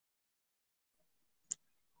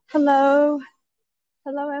Hello,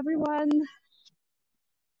 hello everyone.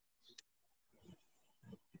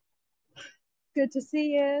 Good to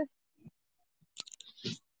see you.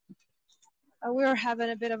 We're having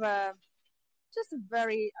a bit of just a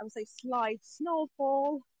very, I would say, slight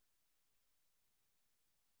snowfall.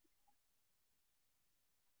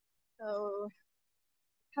 So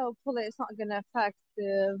hopefully it's not going to affect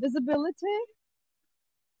the visibility.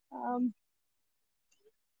 Um,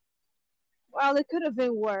 well, it could have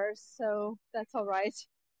been worse, so that's all right.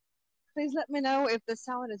 Please let me know if the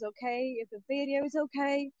sound is okay, if the video is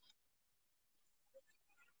okay.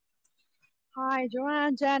 Hi,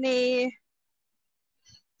 Joanne, Jenny,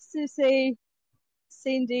 Susie,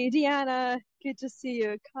 Cindy, Deanna. Good to see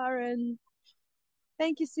you, Karen.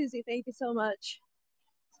 Thank you, Susie. Thank you so much.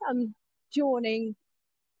 I'm joining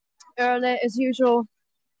early as usual.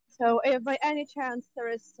 So if by any chance there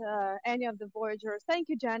is any of the Voyagers, thank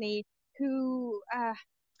you, Jenny, who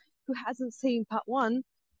hasn't seen part one,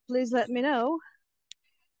 please let me know.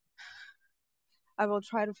 I will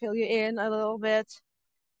try to fill you in a little bit.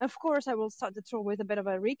 Of course, I will start the tour with a bit of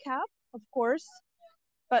a recap, of course,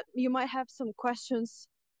 but you might have some questions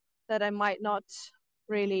that I might not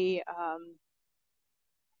really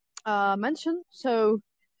mention. So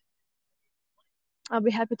I'll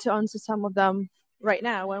be happy to answer some of them right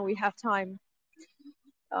now when we have time.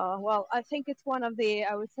 Well, I think it's one of the,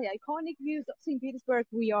 I would say, iconic views of St. Petersburg.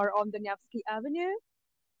 We are on the Nevsky Avenue,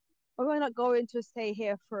 but we're not going to stay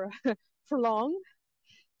here for for long.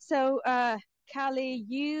 So, Callie,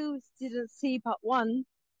 you didn't see part one.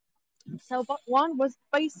 So, part one was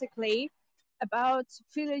basically about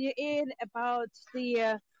filling you in about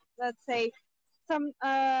the, let's say, some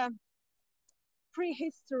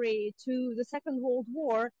prehistory to the Second World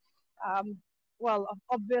War. Um, well,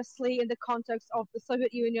 obviously, in the context of the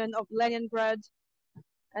Soviet Union, of Leningrad,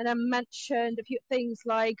 and I mentioned a few things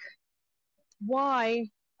like why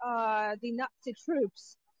the Nazi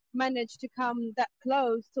troops managed to come that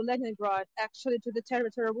close to Leningrad, actually to the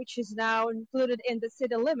territory which is now included in the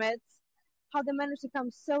city limits, how they managed to come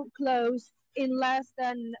so close in less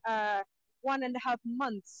than 1.5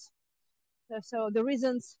 months. So the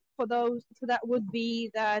reasons for that would be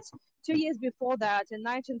that 2 years before that, in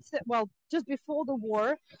 19 well, just before the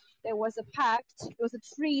war, there was a pact, there was a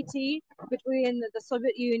treaty between the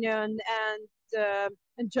Soviet Union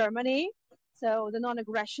and Germany. So the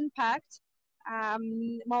non-aggression pact,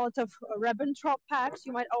 Molotov-Ribbentrop pact,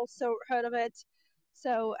 you might also heard of it.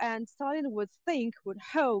 So, and Stalin would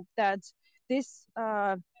hope that this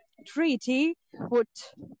treaty would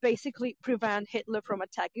basically prevent Hitler from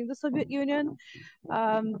attacking the Soviet Union,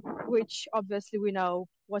 um, which obviously we know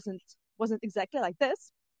wasn't exactly like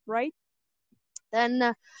this, right?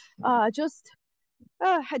 Then just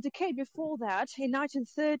a decade before that, in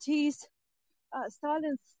 1930s,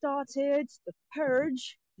 Stalin started the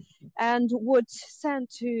purge and would send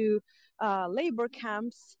to labor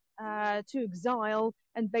camps to exile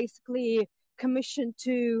and basically commission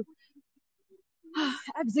to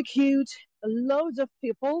execute loads of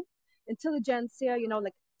people, intelligentsia,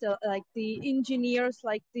 like the engineers,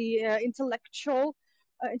 like the intellectuals,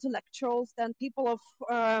 then people of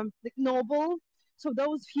like noble. So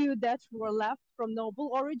those few that were left from noble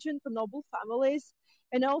origin, from noble families,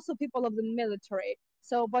 and also people of the military.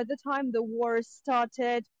 So by the time the war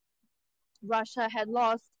started, Russia had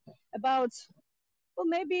lost about, well,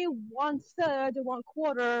 maybe 1/3 or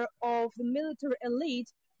 1/4 of the military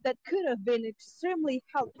elite that could have been extremely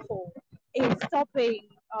helpful in stopping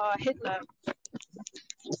Hitler.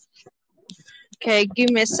 Okay, give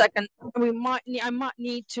me a second. I might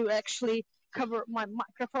need to actually cover my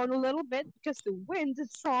microphone a little bit because the wind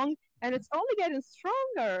is strong and it's only getting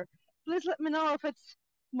stronger. Please let me know if it's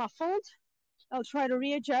muffled. I'll try to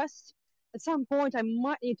readjust. At some point, I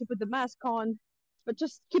might need to put the mask on, but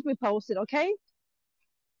just keep me posted, okay?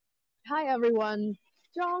 Hi, everyone.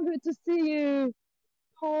 John, good to see you.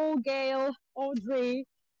 Paul, Gail, Audrey.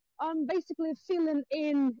 I'm basically filling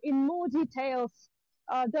in more details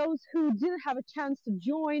those who didn't have a chance to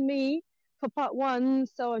join me for part one.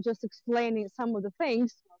 So I'm just explaining some of the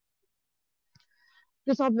things.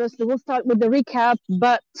 Just obviously we'll start with the recap,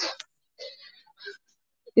 but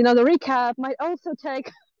the recap might also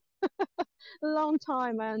take a long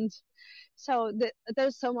time, and so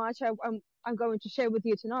there's so much I'm going to share with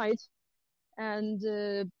you tonight. And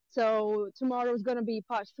so tomorrow is going to be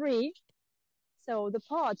part three. So the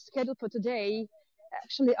parts scheduled for today,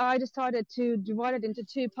 actually, I decided to divide it into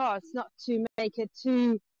two parts, not to make it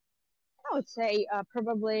too, I would say,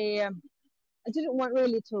 probably, I didn't want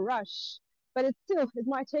really to rush, but it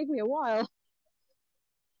might take me a while.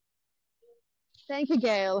 Thank you,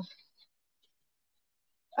 Gail.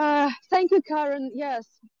 Thank you, Karen. Yes,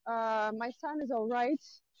 my son is all right.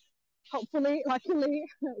 Hopefully, luckily.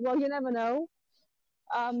 Well, you never know.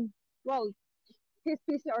 Um, well, his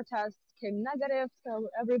PCR test came negative, so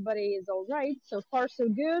everybody is all right. So far, so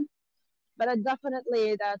good. But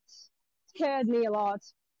definitely that scared me a lot.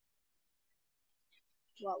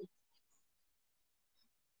 Well,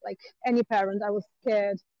 like any parent, I was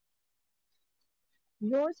scared.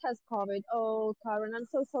 Yours has COVID. Oh, Karen, I'm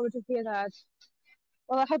so sorry to hear that.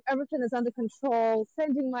 Well, I hope everything is under control.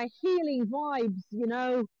 Sending my healing vibes, you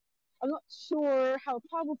know. I'm not sure how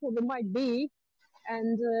powerful they might be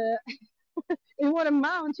and in what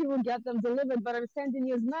amount you will get them delivered, but I'm sending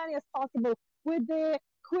you as many as possible with the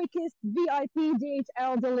quickest VIP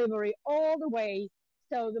DHL delivery all the way.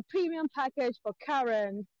 So the premium package for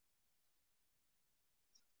Karen.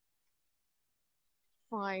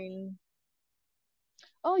 Fine.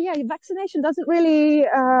 Oh yeah, vaccination doesn't really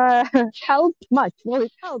help much. Well,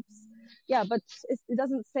 it helps, yeah, but it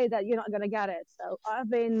doesn't say that you're not gonna get it. So I've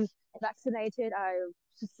been vaccinated. I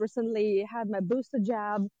just recently had my booster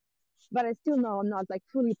jab, but I still know I'm not like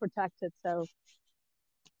fully protected. So,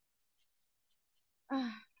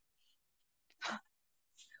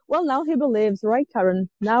 well, now he believes, right, Karen?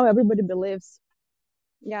 Now everybody believes.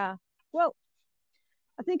 Yeah. Well,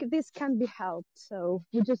 I think this can be helped. So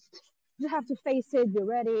we just have to face it, be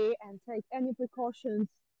ready, and take any precautions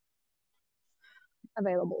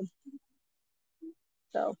available.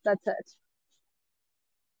 So that's it.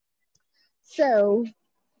 So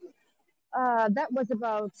that was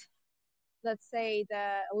about, let's say,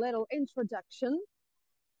 the little introduction.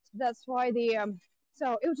 That's why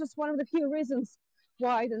so it was just one of the few reasons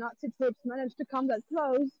why the Nazi troops managed to come that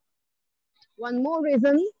close. One more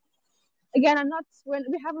reason, again, I'm not, when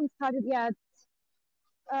we uh, haven't started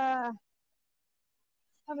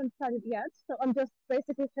yet, so I'm just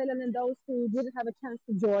basically filling in those who didn't have a chance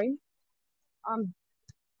to join. Um,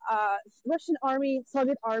 uh, Russian army,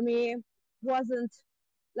 Soviet army wasn't,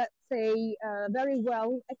 let's say, very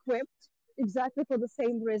well equipped, exactly for the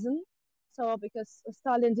same reason. So, because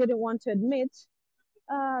Stalin didn't want to admit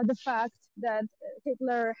the fact that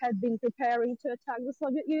Hitler had been preparing to attack the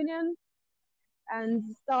Soviet Union, and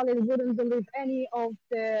Stalin wouldn't believe any of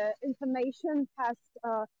the information passed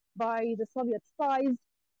by the Soviet spies.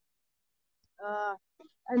 Uh,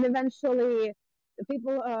 and eventually, the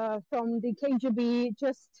people from the KGB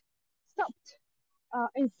just stopped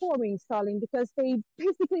informing Stalin because they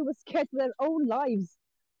basically were scared for their own lives.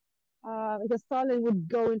 Because Stalin would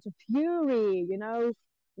go into fury, you know,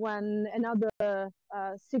 when another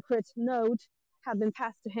secret note had been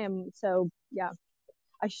passed to him. So yeah,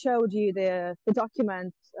 I showed you the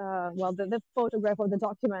document, the photograph of the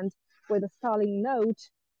document with a Stalin note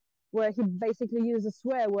where he basically used a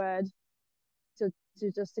swear word to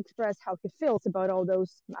to just express how he feels about all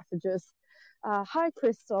those messages. Hi,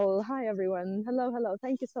 Crystal. Hi, everyone. Hello, hello.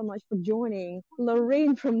 Thank you so much for joining.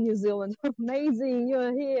 Lorraine from New Zealand. Amazing.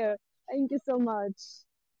 You're here. Thank you so much.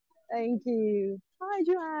 Thank you. Hi,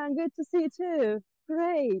 Joanne. Good to see you too.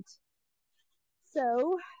 Great.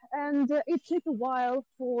 So, and it took a while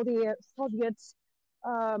for the Soviets,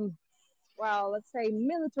 um, let's say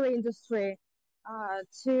military industry,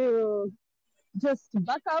 to just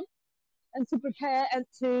back up and to prepare and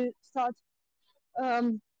to start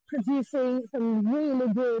producing some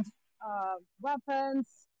really good weapons,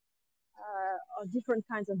 or different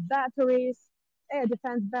kinds of batteries, air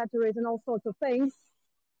defense batteries, and all sorts of things.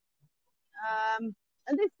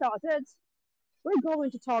 And they started. We're going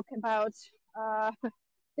to talk about uh,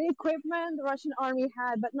 the equipment the Russian army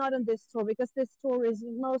had, but not in this tour because this tour is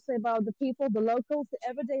mostly about the people, the locals, the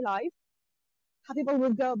everyday life, how people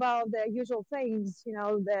would go about their usual things, you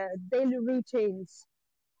know, their daily routines.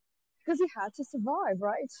 Because you had to survive,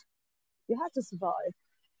 right? You had to survive.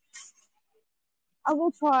 I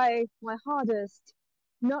will try my hardest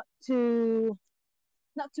not to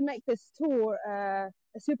not to make this tour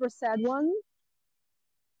a super sad one,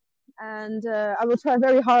 and I will try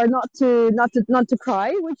very hard not to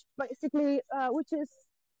cry, which basically which is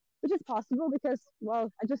possible because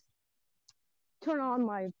well I just turn on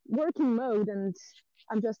my working mode and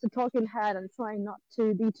I'm just a talking head and trying not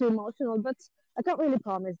to be too emotional, but I can't really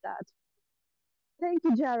promise that. Thank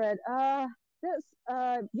you, Jared. This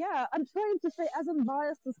yeah, I'm trying to stay as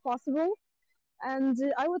unbiased as possible, and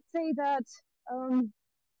I would say that um,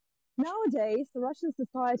 nowadays the Russian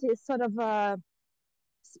society is sort of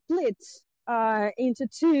split into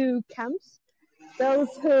two camps. Those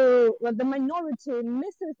who, well, the minority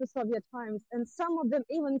misses the Soviet times, and some of them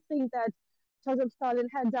even think that Joseph Stalin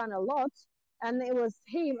had done a lot, and it was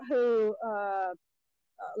him who,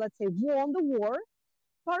 let's say, won the war.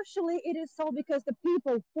 Partially, it is so because the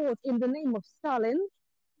people fought in the name of Stalin.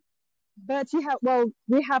 But you have, well,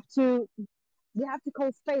 we have to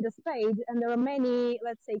call spade a spade, and there are many,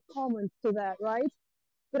 let's say, comments to that, right?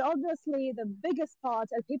 But obviously, the biggest part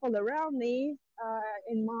of people around me,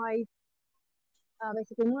 in my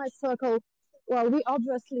basically my circle, well, we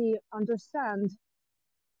obviously understand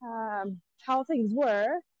how things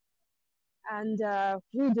were, and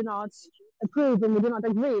we do not approve and we do not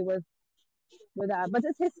agree with that. But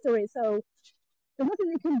it's history, so there's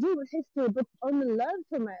nothing you can do with history but only learn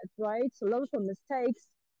from it, right? So learn from mistakes,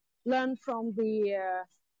 learn from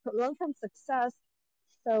learn from success.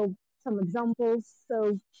 So some examples.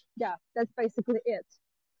 So yeah, that's basically it.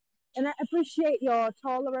 And I appreciate your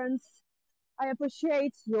tolerance. I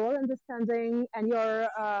appreciate your understanding and your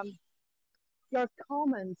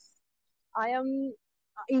comments. I am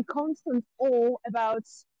in constant awe about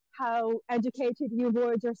how educated you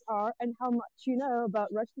Voyagers are and how much you know about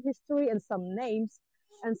Russian history and some names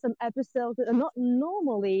and some episodes that are not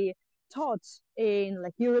normally taught in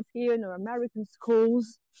like European or American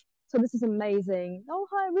schools. So this is amazing. Oh,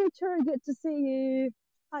 hi, Richard. Good to see you.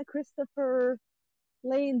 Hi, Christopher,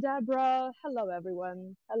 Lane, Deborah. Hello,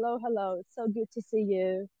 everyone. Hello, hello. It's so good to see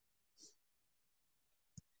you.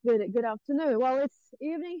 Good afternoon. Well, it's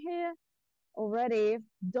evening here already,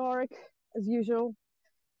 dark as usual.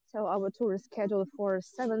 So our tour is scheduled for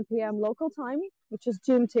 7 p.m. local time, which is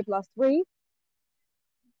GMT plus 3.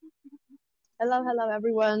 Hello, hello,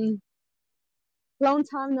 everyone. Long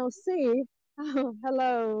time no see. Oh,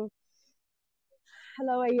 hello.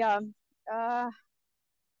 Hello, Aya. Uh,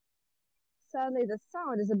 Sadly, the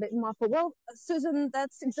sound is a bit muffled. Well, Susan,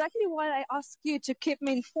 that's exactly why I asked you to keep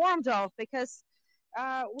me informed of, because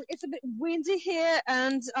it's a bit windy here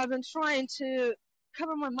and I've been trying to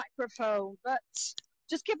cover my microphone, but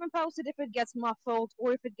just keep me posted if it gets muffled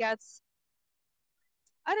or if it gets,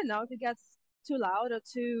 I don't know, if it gets too loud or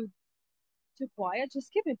too quiet.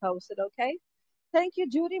 Just keep me posted, okay? Thank you,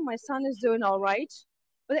 Judy. My son is doing all right,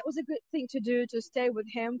 but it was a good thing to do to stay with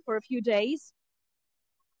him for a few days.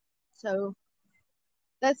 So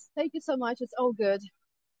that's thank you so much. It's all good.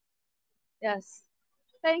 Yes.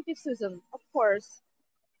 Thank you, Susan. Of course.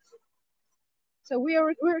 So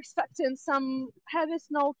we're expecting some heavy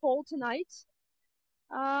snowfall tonight.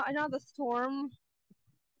 Another storm.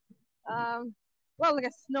 Um, well, like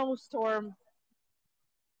a snowstorm.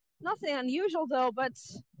 Nothing unusual though, but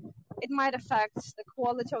it might affect the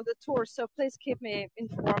quality of the tour. So please keep me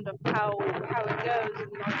informed of how it goes.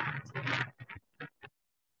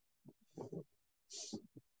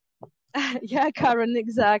 Yeah, Karen.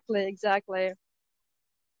 Exactly. Exactly.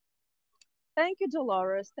 Thank you,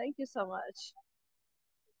 Dolores. Thank you so much.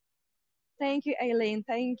 Thank you, Aileen.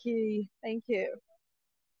 Thank you. Thank you.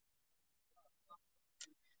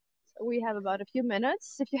 So we have about a few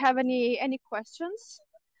minutes. If you have any questions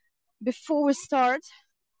before we start,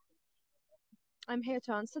 I'm here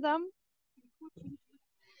to answer them.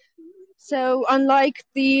 So unlike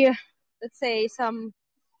the, let's say some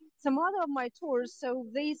other of my tours, so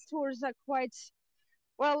these tours are quite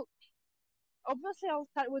well. Obviously, I'll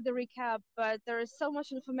start with the recap, but there is so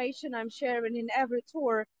much information I'm sharing in every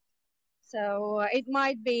tour. So it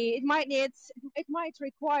might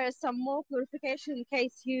require some more clarification in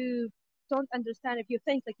case you don't understand if you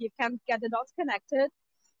think like you can't get the dots connected.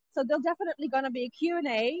 So there's definitely going to be a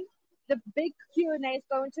Q&A. The big Q&A is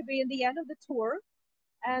going to be in the end of the tour,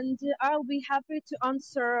 and I'll be happy to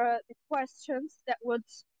answer the questions that would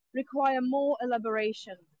require more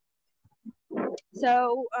elaboration.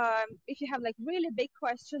 So if you have like really big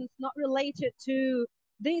questions not related to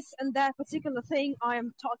this and that particular thing I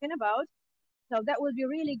am talking about, so that would be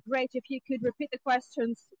really great if you could repeat the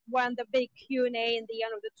questions when the big Q&A in the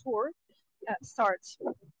end of the tour starts.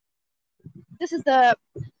 This is the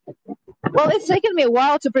well. It's taken me a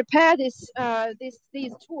while to prepare these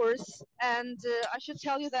tours, and I should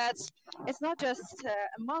tell you that it's not just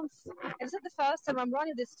a month. It's not the first time I'm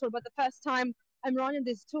running this tour, but the first time I'm running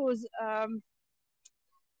these tours. I'm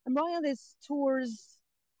running these tours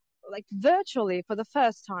like virtually for the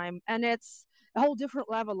first time, and it's a whole different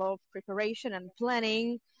level of preparation and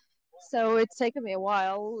planning. So it's taken me a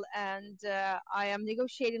while, and I am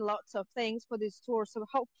negotiating lots of things for this tour. So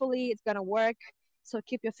hopefully it's gonna work. So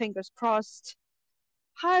keep your fingers crossed.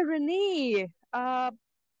 Hi, Renee.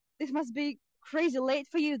 This must be crazy late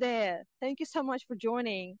for you there. Thank you so much for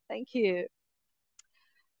joining. Thank you.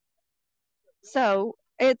 So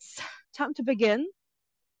it's time to begin.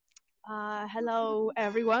 Hello,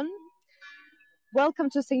 everyone. Welcome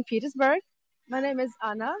to St. Petersburg. My name is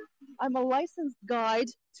Anna. I'm a licensed guide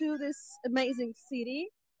to this amazing city.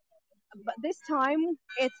 But this time,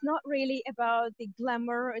 it's not really about the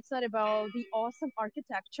glamour, it's not about the awesome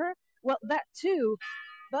architecture. Well, that too,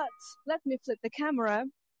 but let me flip the camera.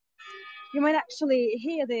 You might actually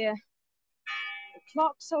hear the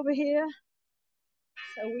clocks over here.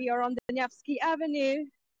 So we are on the Nevsky Avenue.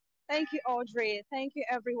 Thank you, Audrey. Thank you,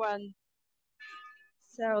 everyone.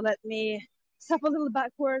 So let me step a little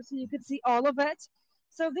backwards so you could see all of it.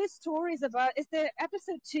 So this story is the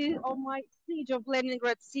episode 2 of my Siege of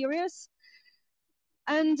Leningrad series.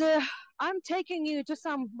 And I'm taking you to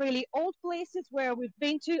some really old places where we've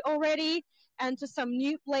been to already and to some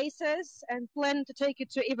new places and plan to take you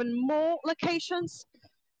to even more locations.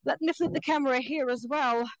 Let me flip the camera here as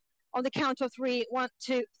well on the count of three. 1,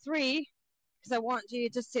 2, 3, because I want you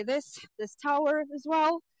to see this tower as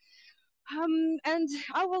well. And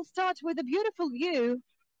I will start with a beautiful view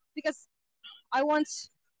because I want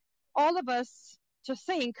all of us to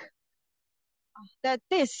think that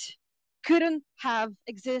this couldn't have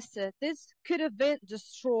existed. This could have been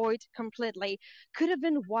destroyed completely, could have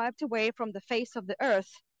been wiped away from the face of the earth.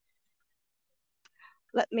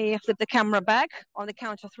 Let me flip the camera back on the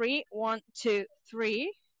count of 3. 1, 2,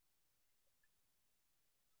 3.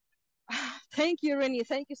 Thank you, Rini.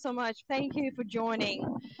 Thank you so much. Thank you for joining.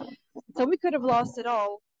 So we could have lost it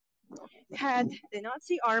all had the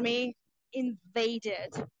Nazi army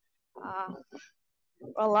invaded. Uh,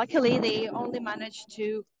 well, luckily they only managed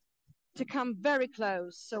to come very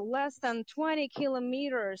close, so less than 20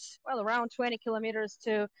 kilometers, well, around 20 kilometers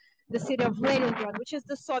to the city of Leningrad, which is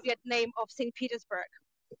the Soviet name of St. Petersburg.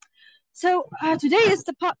 So today is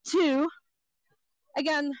the part 2.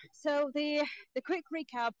 Again, so the quick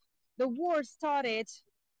recap: the war started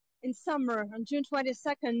in summer on June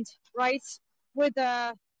 22nd, right, with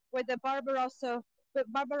the Barbarossa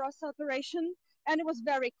operation, and it was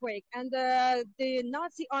very quick. And the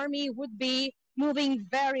Nazi army would be moving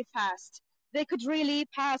very fast. They could really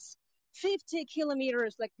pass 50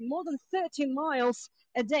 kilometers, like more than 30 miles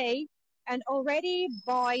a day. And already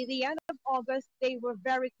by the end of August, they were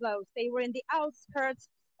very close. They were in the outskirts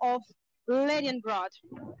of Leningrad.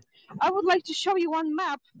 I would like to show you one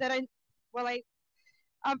map that I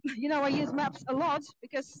I use maps a lot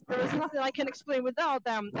because there is nothing I can explain without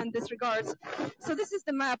them in this regards. So this is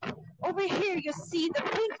the map. Over here you see the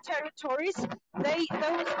pink territories.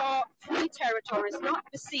 Those are free territories, not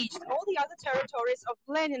besieged. All the other territories of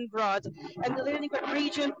Leningrad and the Leningrad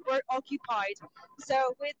region were occupied.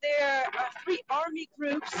 So with their 3 army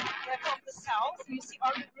groups from the south, you see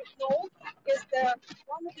Army Group North is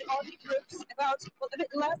one of the army groups, about a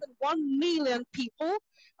bit less than 1 million people.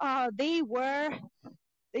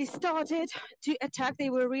 They started to attack. They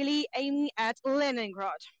were really aiming at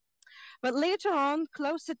Leningrad. But later on,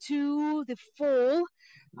 closer to the fall,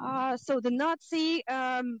 so the Nazi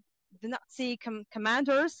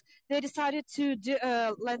commanders, they decided to do,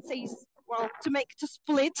 let's say, well, to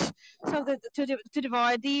split, so that to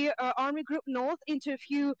divide the Army Group North into a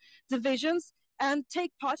few divisions and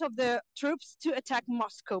take part of the troops to attack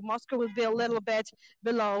Moscow. Moscow will be a little bit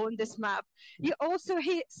below in this map. You also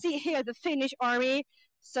see here the Finnish army.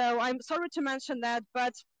 So I'm sorry to mention that,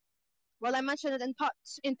 but well, I mentioned it in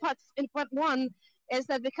part 1, is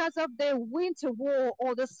that because of the Winter War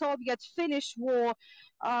or the Soviet-Finnish War,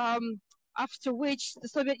 after which the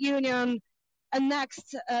Soviet Union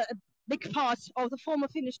annexed a big part of the former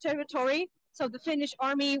Finnish territory, so the Finnish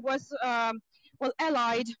army was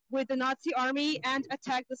allied with the Nazi army and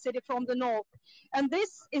attacked the city from the north. And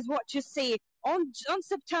this is what you see on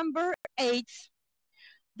September 8th.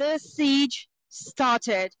 The siege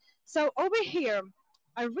started. So over here,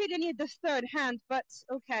 I really need the third hand, but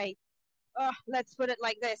okay, let's put it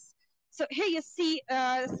like this. So here you see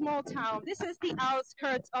a small town. This is the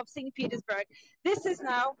outskirts of St. Petersburg. This is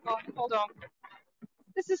now, oh, hold on.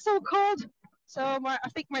 This is so cold. So I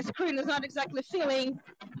think my screen is not exactly feeling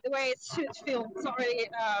the way it should feel. It's not really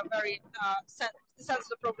very, the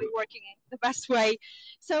sensor probably working the best way.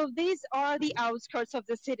 So these are the outskirts of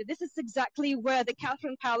the city. This is exactly where the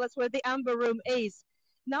Catherine Palace, where the Amber Room is.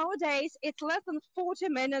 Nowadays, it's less than 40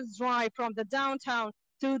 minutes drive from the downtown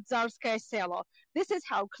to Tsarskaya Selo. This is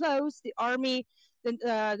how close the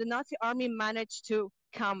Nazi army managed to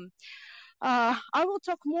come. I will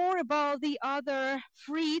talk more about the other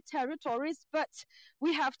free territories, but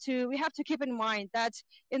we have to keep in mind that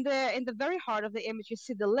in the very heart of the image you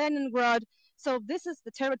see the Leningrad. So this is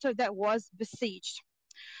the territory that was besieged.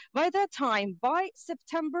 By that time, by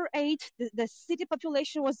September 8th, the city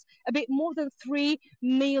population was a bit more than 3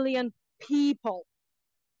 million people.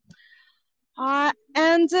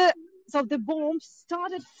 And so the bombs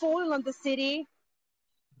started falling on the city.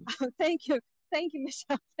 Thank you. Thank you,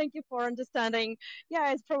 Michelle. Thank you for understanding.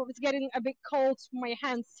 Yeah, it's getting a bit cold for my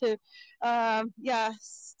hands to,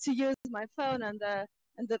 to use my phone and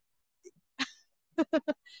the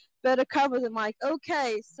better cover the mic.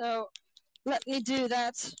 Okay, so let me do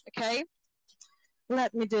that. Okay,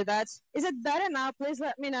 let me do that. Is it better now? Please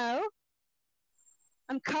let me know.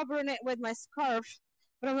 I'm covering it with my scarf,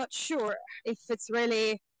 but I'm not sure if it's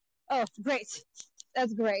really. Oh, great.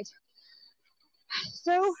 That's great.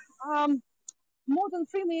 So, more than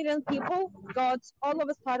 3 million people got all of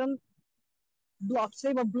a sudden blocked.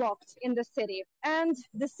 They were blocked in the city, and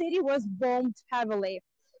the city was bombed heavily.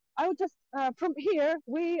 I would just from here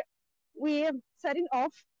we're setting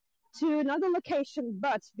off to another location.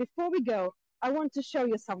 But before we go, I want to show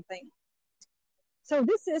you something. So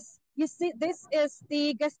this is, you see, this is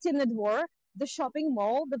the Gostinny Dvor, the shopping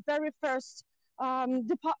mall, the very first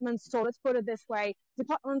department store. Let's put it this way: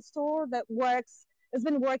 department store that has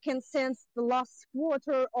been working since the last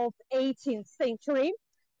quarter of 18th century.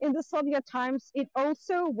 In the Soviet times, it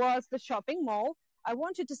also was the shopping mall. I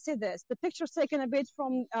want you to see this. The picture's taken a bit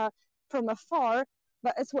from afar,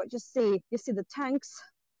 but it's what you see. You see the tanks,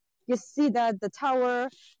 you see that the tower,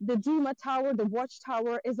 the Duma Tower, the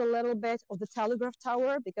watchtower is a little bit of the telegraph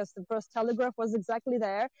tower because the first telegraph was exactly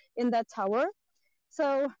there in that tower.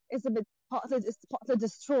 So it's a bit it's partly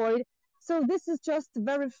destroyed. So this is just the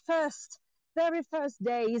very first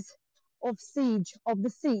days of the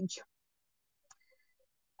siege.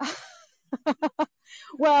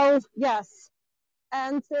 Well, yes.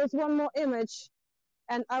 And there's one more image,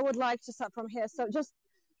 and I would like to start from here. So just,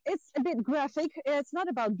 it's a bit graphic. It's not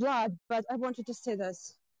about blood, but I wanted to say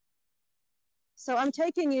this. So I'm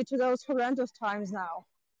taking you to those horrendous times now.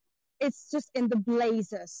 It's just in the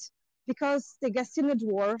blazes because the Gostinny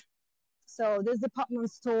Dvor, so this department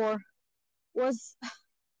store, was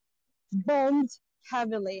bombed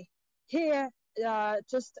heavily. Here,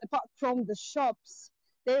 just apart from the shops,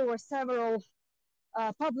 there were several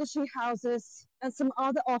publishing houses and some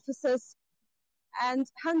other offices, and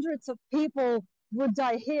hundreds of people would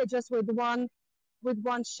die here just with one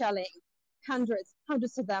shelling.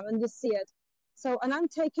 Hundreds of them, and you see it. So, and I'm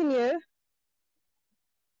taking you,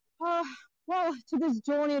 uh, well, to this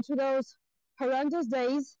journey, to those horrendous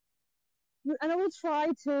days, and I will try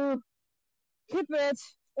to keep it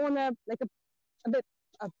on a bit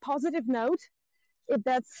a positive note, if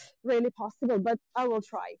that's really possible. But I will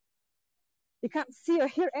try. You can't see or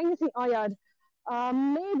hear anything, Ayad.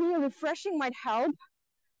 Maybe refreshing might help.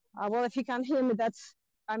 Well, if you can't hear me, that's,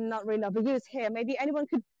 I'm not really of use here. Maybe anyone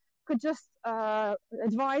could just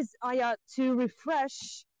advise Ayad to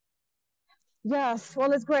refresh. Yes,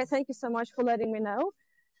 well, it's great. Thank you so much for letting me know.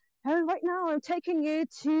 And right now, I'm taking you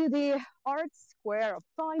to the Art Square,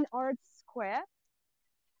 Fine Arts Square.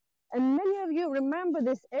 And many of you remember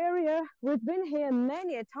this area. We've been here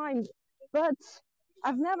many a time, but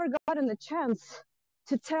I've never gotten a chance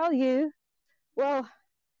to tell you, well,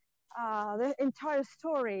 the entire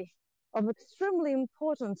story of extremely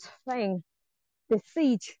important thing, the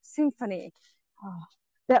Siege Symphony, uh,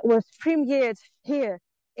 that was premiered here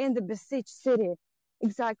in the besieged city.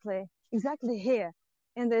 Exactly here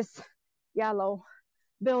in this yellow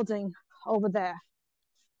building over there.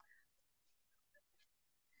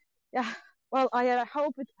 Yeah. Well, I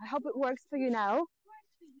hope it works for you now.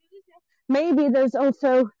 Maybe there's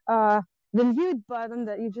also the mute button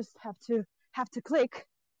that you just have to click.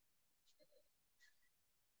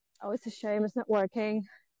 Oh, it's a shame it's not working.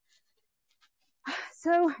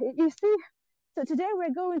 So you see, so today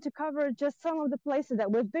we're going to cover just some of the places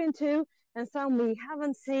that we've been to and some we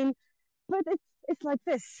haven't seen. But it's like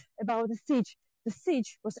this about the siege. The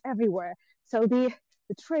siege was everywhere. So the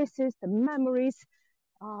traces, the memories,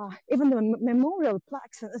 even the memorial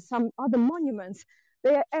plaques and some other monuments,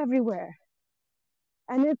 they are everywhere.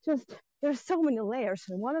 And it just, there's so many layers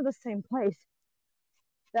in one of the same place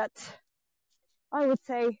that I would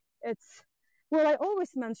say it's, well, I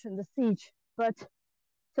always mention the siege, but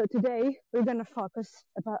so today we're going to focus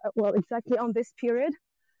about, well, exactly on this period.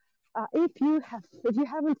 If you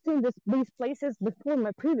haven't seen these places before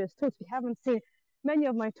my previous tours, if you haven't seen many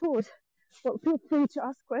of my tours, well, feel free to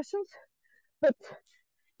ask questions. But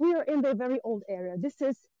we are in the very old area. This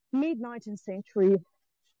is mid 19th century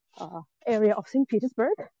area of St.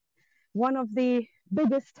 Petersburg, one of the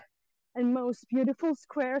biggest and most beautiful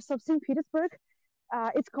squares of St. Petersburg.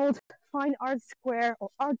 It's called Fine Arts Square or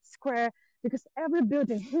Art Square because every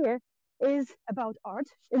building here is about art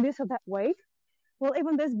in this or that way. Well,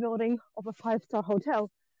 even this building of a five-star hotel,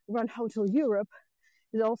 Grand Hotel Europe,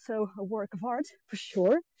 is also a work of art for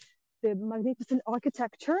sure. The magnificent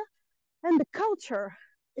architecture and the culture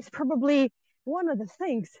is probably one of the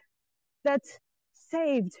things that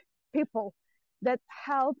saved people, that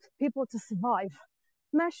helped people to survive.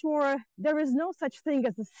 Meshmore, there is no such thing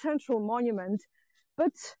as a central monument,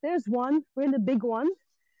 but there's one, really big one.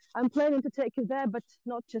 I'm planning to take you there, but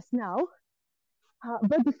not just now.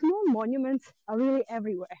 But the small monuments are really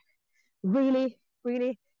everywhere, really,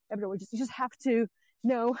 really everywhere. You just have to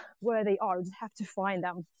know where they are. You just have to find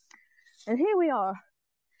them. And here we are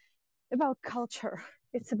about culture.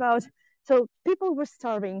 It's about so people were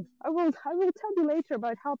starving. I will tell you later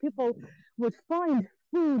about how people would find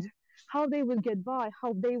food, how they would get by,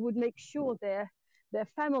 how they would make sure their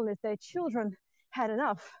families, their children had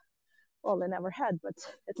enough. Well, they never had, but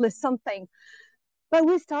at least something. But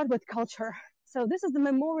we start with culture. So this is the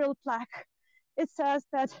memorial plaque. It says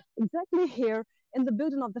that exactly here in the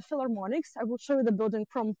building of the Philharmonics. I will show you the building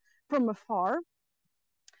from afar.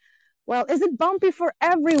 Well, is it bumpy for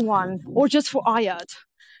everyone or just for Ayat?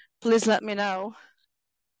 Please let me know.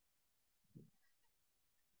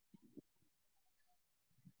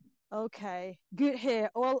 Okay, good here.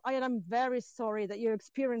 Well, I'm very sorry that you're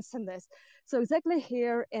experiencing this. So exactly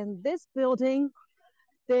here in this building,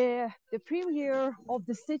 the premiere of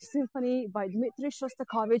the Sixth Symphony by Dmitri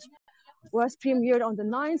Shostakovich was premiered on the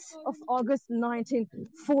 9th of August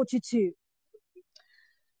 1942.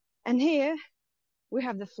 And here we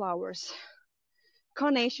have the flowers.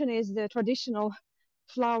 Carnation is the traditional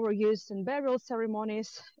flower used in burial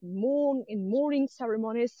ceremonies, in mourning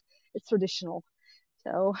ceremonies. It's traditional.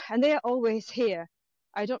 So, and they are always here.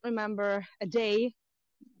 I don't remember a day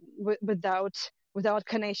without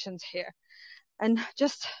carnations here. And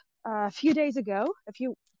just a few days ago,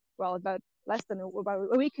 about less than about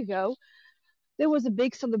a week ago, there was a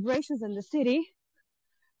big celebrations in the city.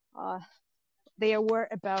 They were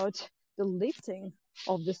about the lifting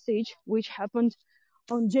of the siege, which happened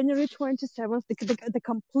on January 27th, the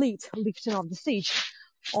complete lifting of the siege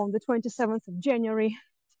on the 27th of January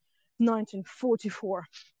 1944.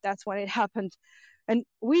 That's when it happened. And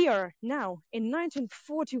we are now in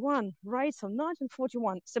 1941, right? So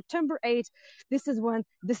 1941, September 8th, this is when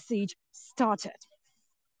the siege started.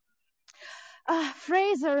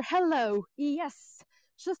 Fraser, hello. Yes,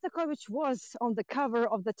 Shostakovich was on the cover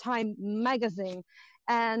of the Time magazine,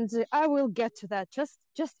 and I will get to that just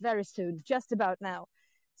very soon, just about now.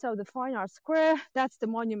 So the Fine Arts Square, that's the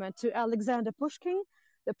monument to Alexander Pushkin,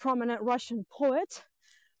 the prominent Russian poet.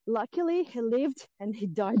 Luckily, he lived and he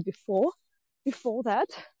died before that.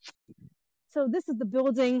 So this is the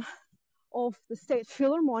building of the State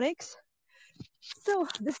Philharmonics. So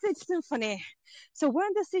the Sixth Symphony. So when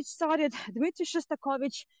the siege started, Dmitri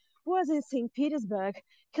Shostakovich was in St. Petersburg.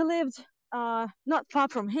 He lived not far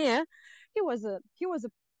from here. He was a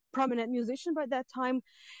prominent musician by that time.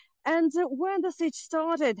 And when the siege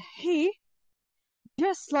started, he,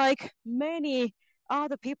 just like many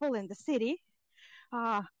other people in the city,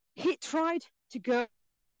 he tried to go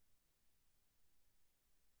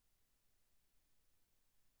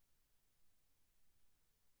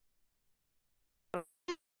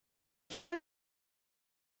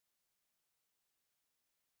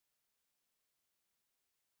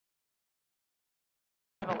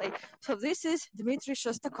So this is Dmitry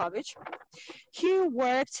Shostakovich. He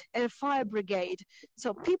worked at a fire brigade.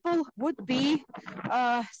 So people would be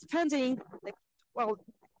spending like well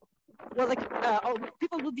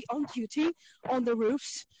people would be on duty on the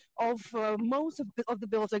roofs of most of the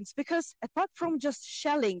buildings because apart from just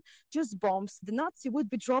shelling, just bombs, the Nazi would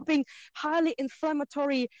be dropping highly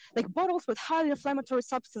inflammatory, like bottles with highly inflammatory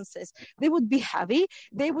substances. They would be heavy.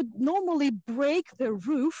 They would normally break the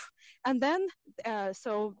roof, and then uh,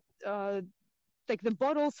 so. Uh, like the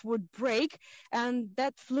bottles would break and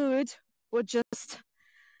that fluid would just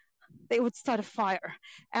they would start a fire.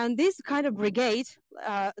 And this kind of brigade,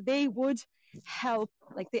 they would help,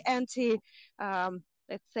 like the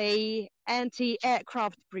let's say,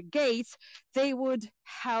 anti-aircraft brigades. They would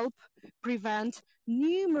help prevent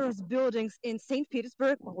numerous buildings in St.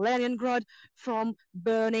 Petersburg or Leningrad from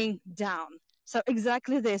burning down. So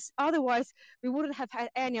exactly this. Otherwise, we wouldn't have had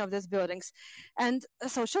any of these buildings. And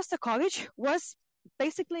so Shostakovich was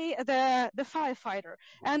basically the firefighter,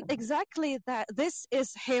 and exactly that. This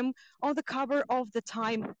is him on the cover of the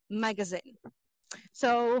Time magazine.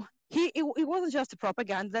 So he wasn't just a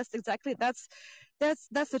propaganda.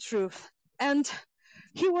 That's the truth. And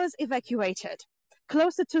he was evacuated.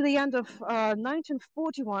 Closer to the end of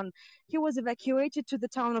 1941, he was evacuated to the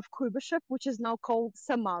town of Kuybyshev, which is now called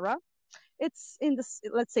Samara. It's in the,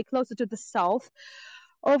 let's say, closer to the south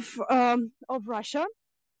of Russia.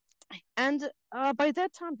 And by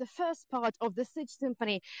that time, the first part of the Siege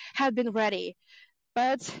Symphony had been ready.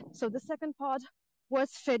 But so the second part was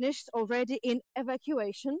finished already in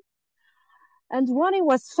evacuation. And when it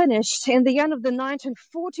was finished in the end of the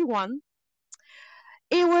 1941,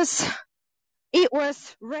 it was it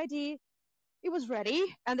was ready. It was ready,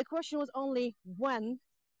 and the question was only when.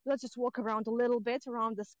 Let's just walk around a little bit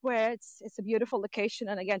around the square. It's a beautiful location,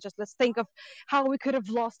 and again, just let's think of how we could have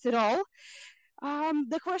lost it all.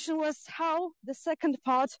 The question was how the second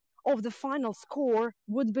part of the final score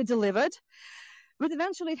would be delivered, but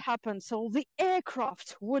eventually it happened. So the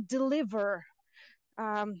aircraft would deliver.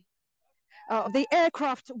 Um, the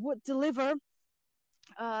aircraft would deliver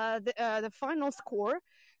the final score.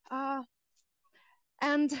 Uh,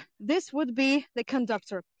 and this would be the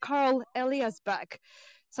conductor, Carl Eliasberg.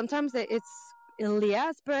 Sometimes it's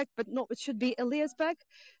Eliasberg, but no, it should be Eliasberg.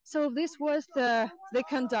 So this was the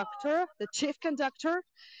conductor, the chief conductor.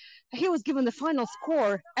 He was given the final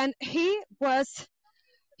score, and he was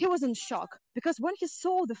in shock because when he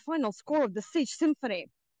saw the final score of the Siege Symphony,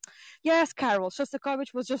 yes, Carol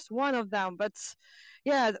Shostakovich was just one of them, but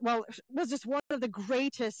yeah, well, was just one of the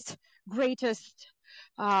greatest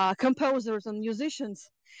composers and musicians.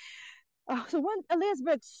 So when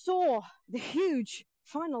Elizabeth saw the huge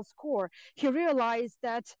final score, he realized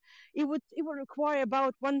that it would require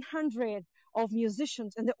about 100 of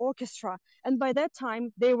musicians in the orchestra, and by that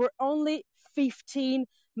time there were only 15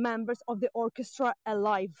 members of the orchestra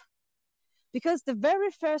alive. Because the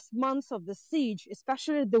very first months of the siege,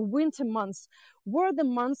 especially the winter months, were the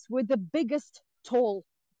months with the biggest toll.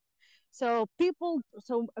 So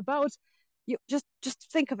about you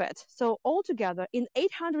just think of it. So altogether, in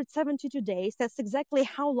 872 days, that's exactly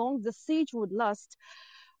how long the siege would last.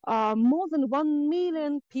 More than 1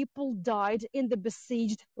 million people died in the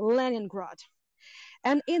besieged Leningrad,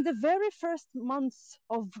 and in the very first months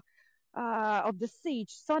of the siege,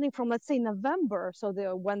 starting from, let's say, November, so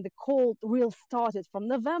when the cold real started from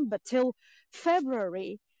November till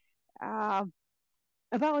February, uh,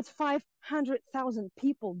 about 500,000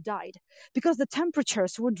 people died because the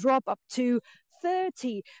temperatures would drop up to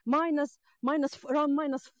 30 around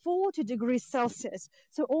minus 40 degrees Celsius.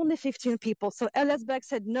 So only 15 people. So Ellsberg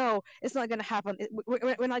said, no, it's not going to happen.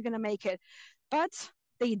 We're not going to make it. But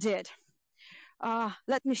they did.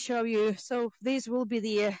 Let me show you. So these will be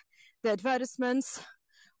the advertisements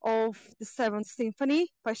of the Seventh Symphony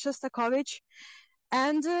by Shostakovich.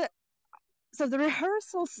 And so the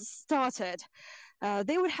rehearsals started.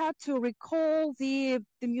 They would have to recall the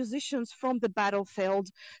musicians from the battlefield.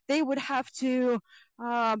 They would have to,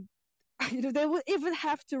 they would even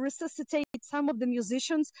have to resuscitate some of the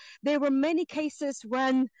musicians. There were many cases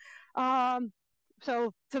when,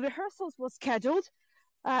 so the rehearsals were scheduled,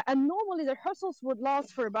 and normally the rehearsals would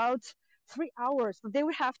last for about 3 hours, but they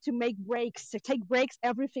would have to take breaks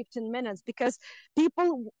every 15 minutes because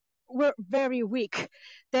people were very weak.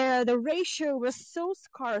 The ratio was so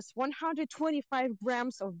scarce, 125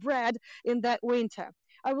 grams of bread in that winter.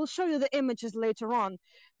 I will show you the images later on,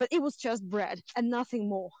 but it was just bread and nothing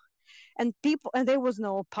more. And there was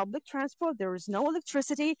no public transport, there was no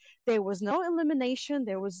electricity, there was no illumination,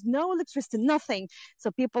 there was no electricity, nothing.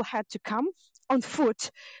 So people had to come on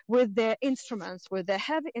foot with their instruments, with their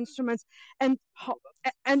heavy instruments, and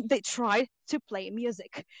and they tried to play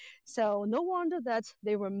music. So no wonder that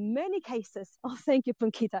there were many cases. Oh, thank you,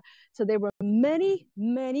 Pankita. So there were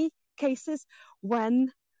many cases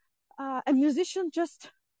when a musician just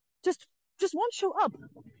won't show up.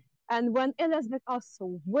 And when Elizabeth asked,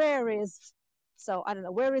 so I don't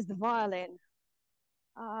know, where is the violin?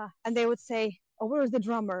 And they would say, oh, where is the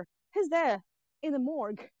drummer? He's there in the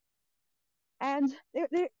morgue. And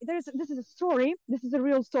this is a story, this is a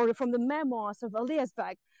real story from the memoirs of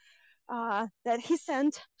Eliasberg, that he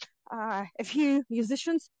sent a few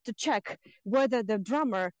musicians to check whether the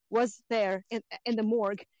drummer was there in the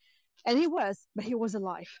morgue. And he was, but he was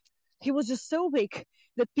alive. He was just so weak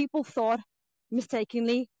that people thought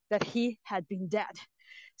mistakenly that he had been dead.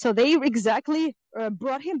 So they exactly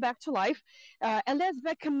brought him back to life.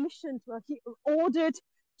 Elizabeth commissioned, he ordered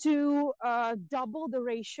to double the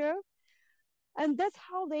ratio, and that's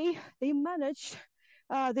how they managed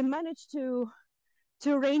to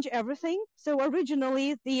arrange everything. So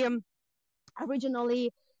originally,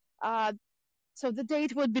 uh, so the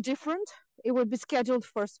date would be different. It would be scheduled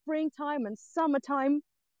for springtime and summertime,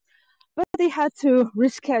 but they had to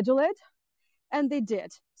reschedule it, and they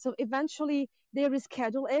did. So eventually, they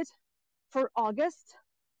rescheduled it for August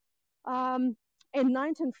in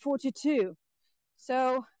 1942.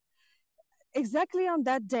 So exactly on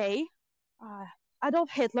that day, Adolf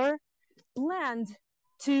Hitler planned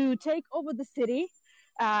to take over the city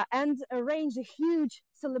and arrange a huge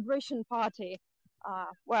celebration party.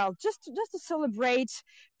 Just to celebrate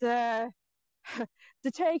the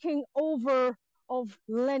the taking over of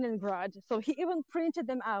Leningrad. So he even printed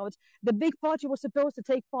them out. The big party was supposed to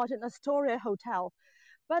take part in Astoria Hotel,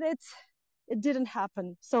 but it didn't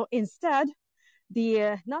happen. So instead,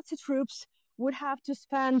 the Nazi troops would have to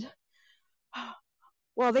spend,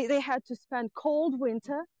 well, they had to spend cold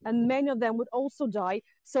winter, and many of them would also die.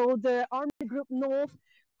 So the Army Group North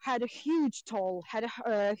had a huge toll, had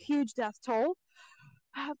a huge death toll.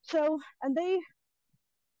 And they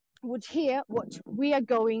would hear what we are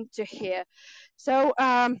going to hear. So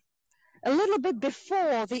a little bit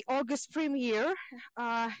before the August premiere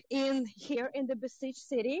in here in the besieged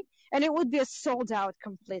city, and it would be a sold out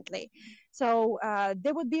completely. So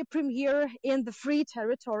there would be a premiere in the Free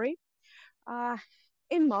Territory uh,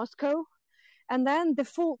 in Moscow, and then the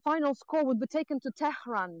full final score would be taken to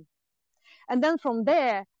Tehran. And then from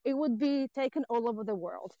there, it would be taken all over the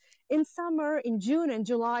world. In summer, in June and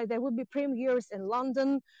July, there would be premieres in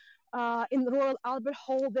London, in the Royal Albert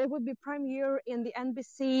Hall. There would be premiere in the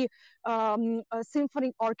NBC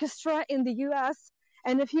Symphony Orchestra in the US,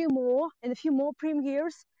 and a few more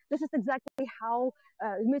premieres. This is exactly how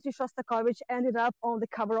Dmitry Shostakovich ended up on the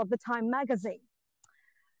cover of the Time magazine.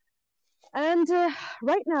 And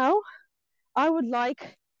right now, I would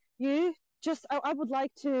like you I would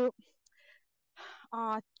like to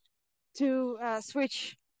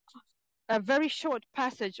switch a very short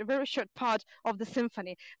passage, a very short part of the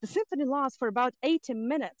symphony. The symphony lasts for about 80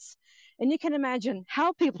 minutes, and you can imagine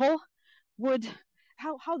how people would,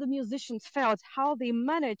 how the musicians felt, how they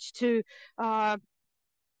managed to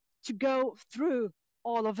go through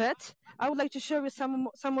all of it. I would like to show you some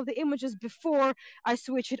of the images before I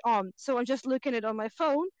switch it on. So I'm just looking at it on my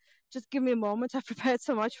phone. Just give me a moment. I've prepared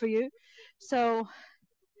so much for you. So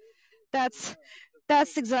that's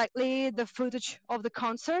that's exactly the footage of the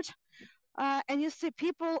concert. And you see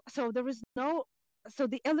people. So there is no. So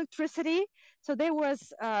the electricity. So there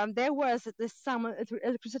was this some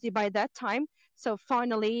electricity by that time. So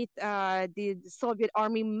finally, the Soviet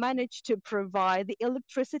army managed to provide the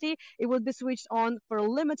electricity. It will be switched on for a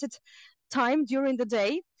limited time during the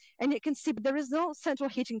day. And you can see there is no central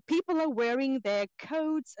heating. People are wearing their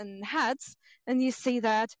coats and hats, and you see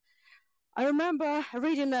that. I remember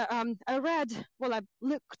reading, I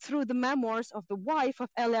looked through the memoirs of the wife of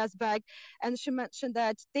Elias Beg, and she mentioned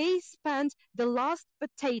that they spent the last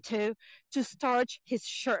potato to starch his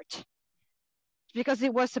shirt because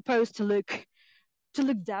it was supposed to look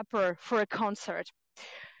dapper for a concert.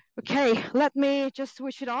 Okay, let me just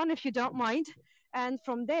switch it on if you don't mind, and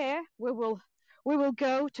from there we will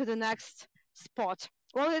go to the next spot.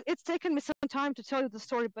 Well, it's taken me some time to tell you the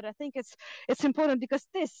story, but I think it's important because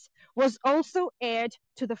this was also aired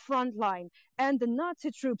to the front line, and the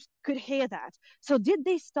Nazi troops could hear that. So did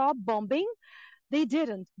they stop bombing? They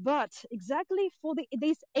didn't. But exactly for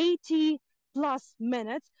these 80 plus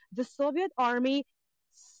minutes, the Soviet army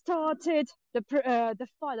started the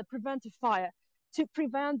fire, the preventive fire, to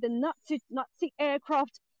prevent the Nazi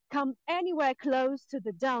aircraft come anywhere close to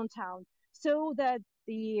the downtown, so that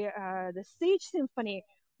the Siege Symphony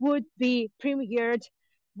would be premiered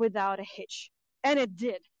without a hitch, and it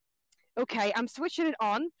did. Okay, I'm switching it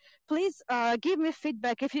on. Please give me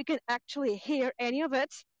feedback if you can actually hear any of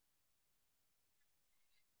it.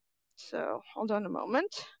 So hold on a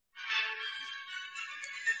moment.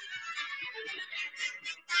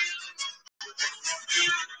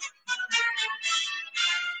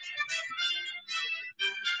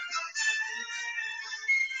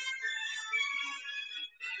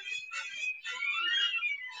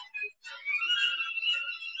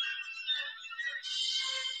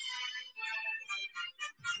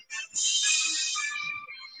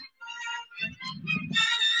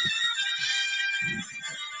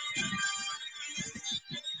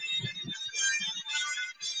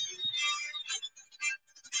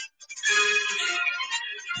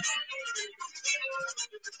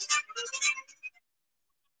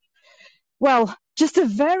 Well, just a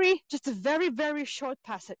very, very short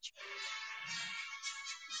passage.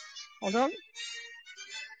 Hold on.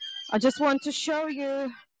 I just want to show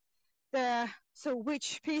you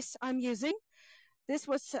which piece I'm using. This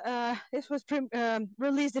was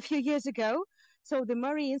released a few years ago. So the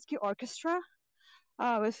Mariinsky Orchestra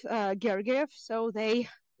with Gergiev. So they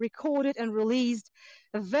recorded and released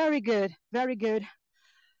a very good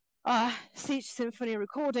Siege Symphony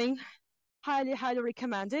recording. Highly, highly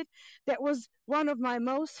recommended. That was one of my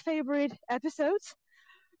most favorite episodes.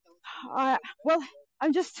 Well,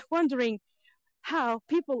 I'm just wondering how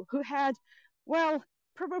people who had, well,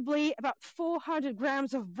 probably about 400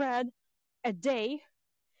 grams of bread a day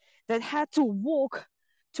that had to walk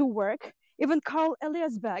to work. Even Carl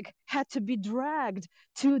Eliasberg had to be dragged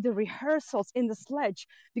to the rehearsals in the sledge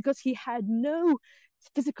because he had no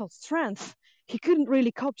physical strength. He couldn't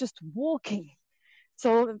really cope just walking.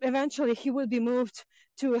 So eventually he would be moved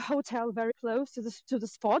to a hotel very close to the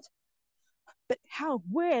spot. But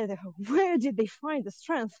where did they find the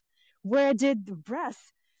strength? Where did the brass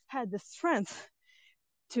had the strength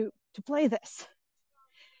to play this?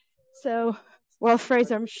 So, well,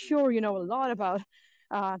 Fraser, I'm sure you know a lot about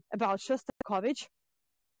Shostakovich.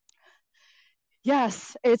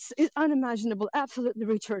 Yes, it's unimaginable. Absolutely,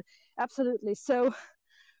 Richard. Absolutely. So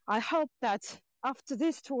I hope that after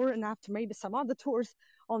this tour and after maybe some other tours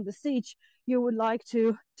on the siege, you would like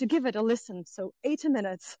to give it a listen. So 80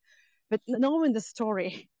 minutes, but knowing the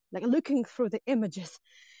story, like looking through the images,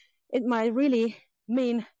 it might really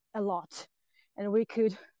mean a lot, and it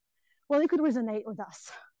could resonate with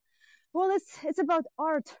us. Well, it's about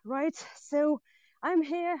art, right? So I'm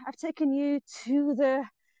here. I've taken you to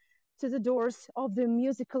the doors of the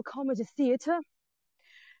musical comedy theater.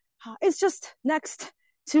 It's just next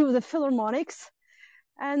to the Philharmonics.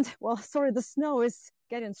 And well, sorry, the snow is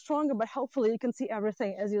getting stronger, but hopefully you can see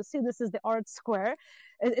everything. As you see, this is the art square.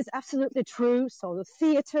 It's absolutely true. So the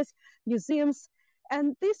theaters, museums,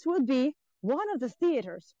 and this would be one of the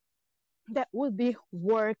theaters that would be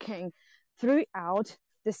working throughout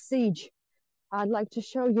the siege. I'd like to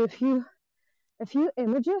show you a few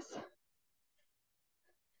images.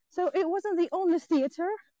 So it wasn't the only theater.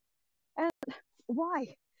 And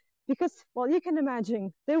why? Because, well, you can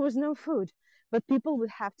imagine there was no food, but people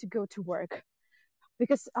would have to go to work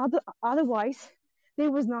because otherwise there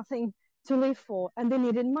was nothing to live for, and they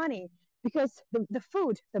needed money because the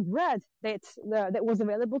food, the bread that was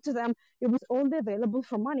available to them, it was only available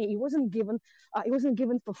for money. It wasn't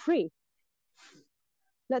given for free.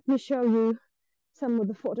 Let me show you some of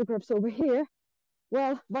the photographs over here.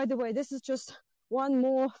 Well, by the way, this is just one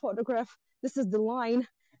more photograph. This is the line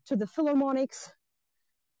to the Philharmonics.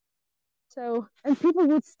 So, and people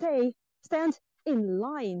would stand in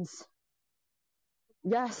lines.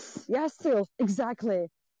 Yes, still, exactly.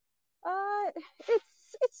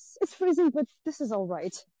 It's freezing, but this is all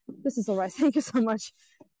right. This is all right. Thank you so much.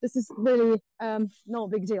 This is really no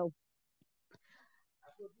big deal.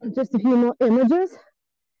 Just a few more images.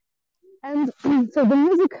 And so the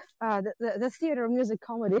music, the theater of music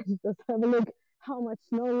comedy, just have a look how much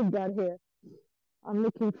snow we've got here. I'm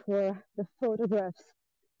looking for the photographs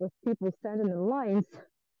with people standing in lines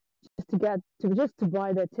just to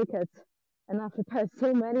buy their tickets, and I've prepared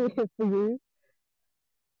so many for you.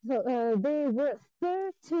 So there were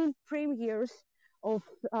 13 premieres of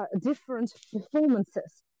different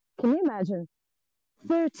performances. Can you imagine?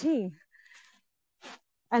 13.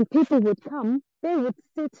 And people would come. They would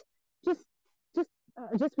sit just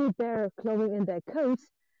just with their clothing in their coats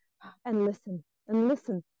and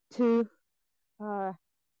listen to uh,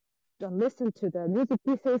 listen to the music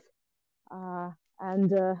pieces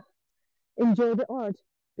and enjoy the art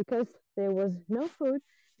because there was no food.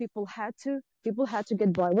 People had to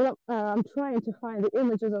get by. Well, I'm trying to find the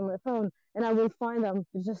images on my phone, and I will find them.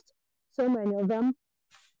 There's just so many of them.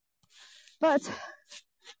 But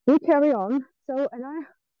we carry on. So, and I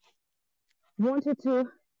wanted to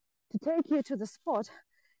take you to the spot.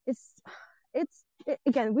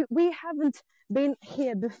 Again, we haven't been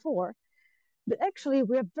here before, but actually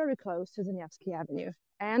we're very close to the Nevsky Avenue,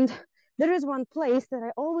 and there is one place that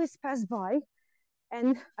I always pass by,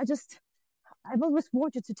 and I've always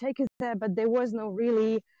wanted to take it there, but um,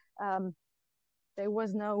 there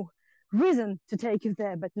was no reason to take you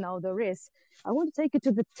there, but now there is. I want to take you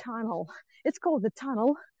to the tunnel. It's called the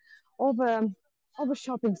tunnel of a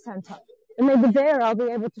shopping center, and maybe there I'll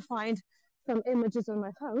be able to find some images on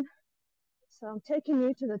my phone. So I'm taking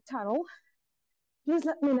you to the tunnel. Please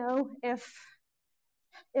let me know if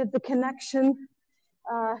the connection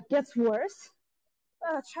gets worse.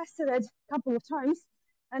 I tested it a couple of times,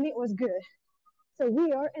 and it was good. So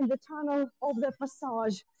we are in the tunnel of the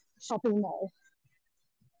Passage shopping mall.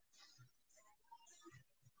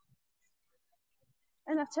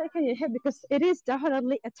 And I've taken you here because it is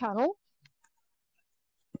definitely a tunnel.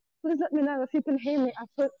 Please let me know if you can hear me. I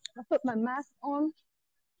put my mask on.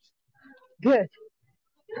 Good.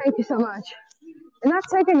 Thank you so much. And I've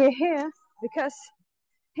taken you here because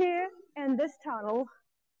here in this tunnel,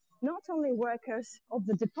 not only workers of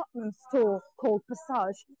the department store called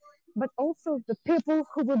Passage, but also the people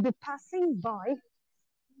who will be passing by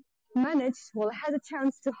had a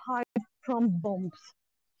chance to hide from bombs.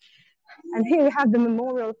 And here we have the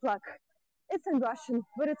memorial plaque. It's in Russian,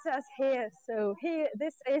 but it says here. So here,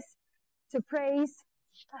 this is to praise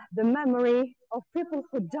the memory of people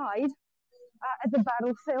who died at the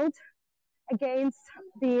battlefield. against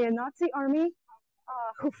the Nazi army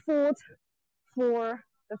who fought for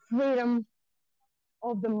the freedom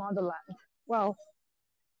of the motherland. Well,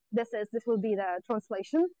 this will be the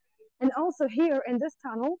translation. And also here in this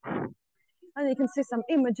tunnel, and you can see some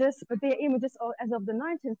images, but they're images as of the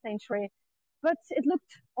 19th century. But it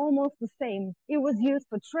looked almost the same. It was used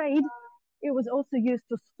for trade. It was also used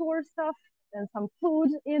to store stuff and some food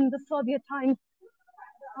in the Soviet times.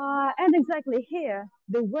 And exactly here,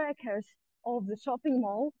 the workers of the shopping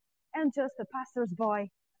mall and just the passers-by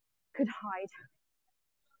could hide.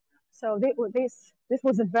 So this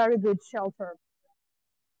was a very good shelter.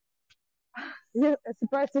 You're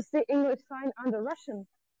surprised to see English sign under Russian.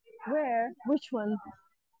 Where? Which one?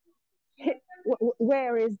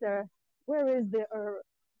 Where is the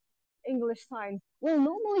English sign? Well,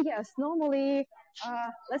 normally yes. Normally,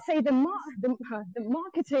 let's say the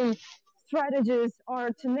marketing strategies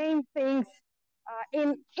are to name things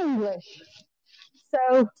in English.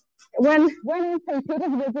 So when in St.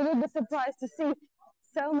 Petersburg, you will be surprised to see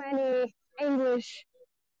so many English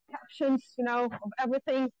captions, of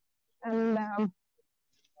everything. And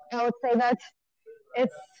I would say that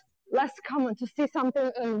it's less common to see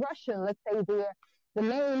something in Russian. Let's say the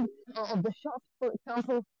name of the shop, for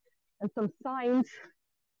example, and some signs.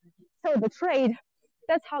 So the trade,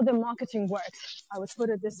 that's how the marketing works. I would put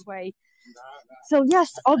it this way. So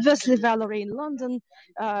yes, obviously, Valerie, in London,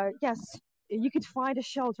 yes, you could find a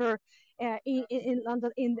shelter in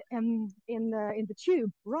London in the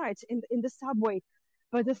tube, right, in the subway.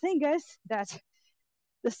 But the thing is that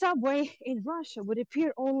the subway in Russia would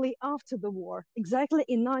appear only after the war, exactly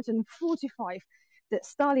in 1945. That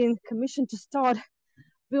Stalin commissioned to start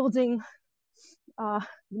building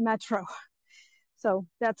metro. So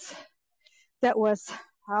that was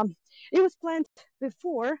it was planned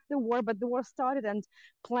before the war, but the war started and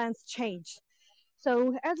plans changed.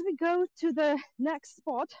 So as we go to the next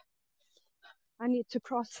spot, I need to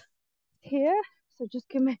cross here. So just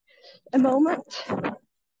give me a moment.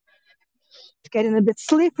 It's getting a bit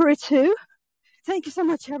slippery too. Thank you so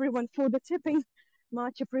much, everyone, for the tipping.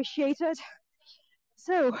 Much appreciated.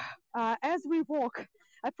 So as we walk,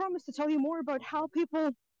 I promise to tell you more about how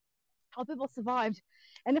people survived.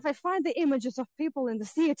 And if I find the images of people in the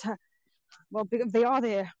theater, well, because they are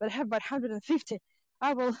there, but I have about 150,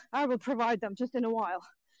 I will provide them just in a while.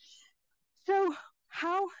 So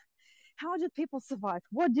how did people survive?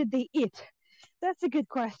 What did they eat? That's a good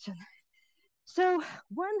question. So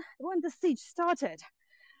when the siege started,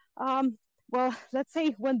 well, let's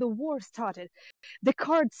say when the war started, the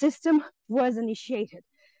card system was initiated.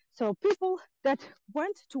 So people that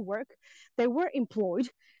went to work, they were employed,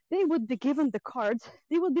 they would be given the cards,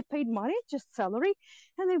 they would be paid money, just salary,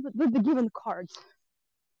 and they would be given cards.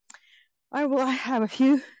 I have a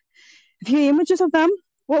few images of them.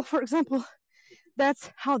 Well, for example,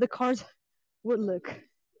 that's how the cards would look.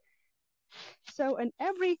 So in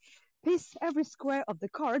every piece, every square of the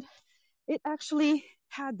card, it actually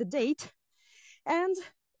had the date and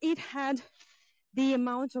it had the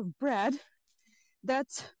amount of bread that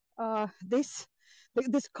this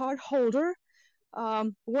card holder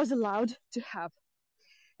was allowed to have.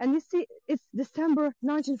 And you see, it's December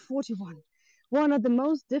 1941, one of the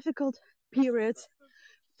most difficult periods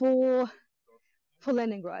for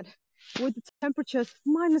Leningrad, with the temperatures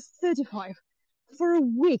minus 35 for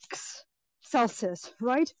weeks Celsius,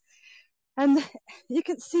 right? And you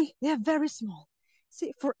can see they are very small.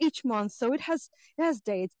 See, for each month, so it has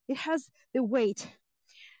dates, it has the weight,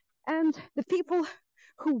 and the people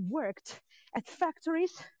who worked at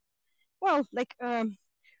factories, well, like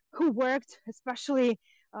who worked especially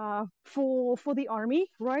for the army,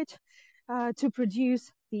 right, to produce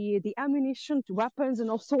the ammunition, weapons, and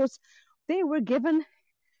all sorts. They were given,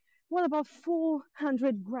 well, about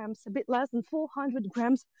 400 grams, a bit less than 400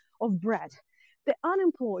 grams of bread. The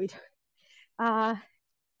unemployed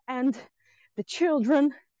and the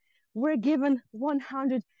children were given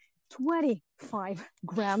 125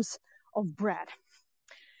 grams of bread.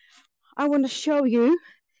 I want to show you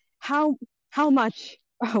how much,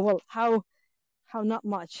 well, how not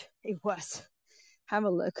much it was. Have a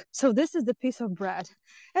look. So this is the piece of bread,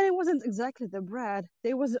 and it wasn't exactly the bread.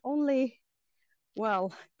 There was only,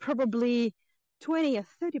 well, probably 20 or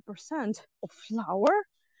 30% of flour,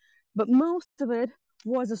 but most of it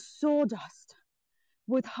was a sawdust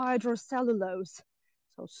with hydrocellulose.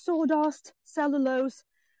 So sawdust, cellulose,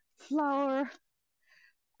 flour.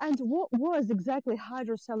 And what was exactly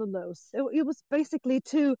hydrocellulose? It was basically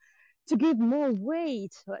to give more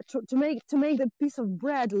weight, to make the piece of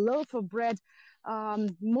bread, loaf of bread,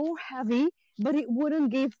 more heavy, but it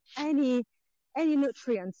wouldn't give any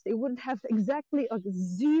nutrients. It wouldn't have exactly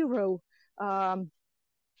zero um,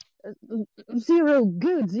 zero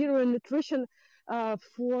good, zero nutrition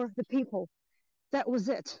for the people. That was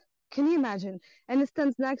it. Can you imagine? And it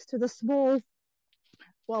stands next to the small,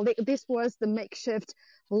 well, this was the makeshift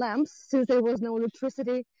lamps since there was no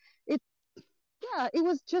electricity. It, yeah, it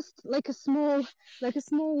was just like a small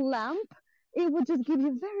lamp. It would just give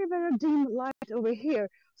you very, very dim light over here.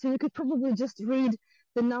 So you could probably just read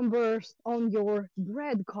the numbers on your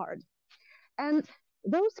bread card. And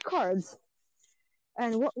those cards,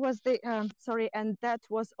 and what was the sorry, and that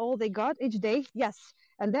was all they got each day. Yes,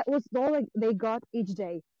 and that was all they got each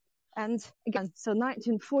day. And again, so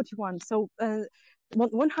 1941, so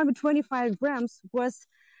 125 grams was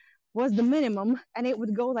the minimum, and it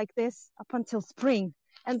would go like this up until spring.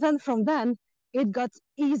 And then from then it got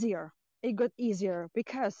easier. It got easier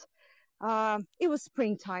because it was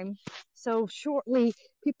springtime. So shortly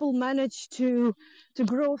people managed to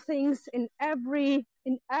grow things in every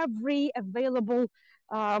available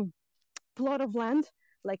um, plot of land,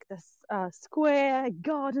 like the square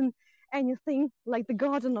garden, anything like the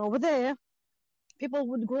garden over there. People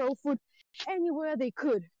would grow food anywhere they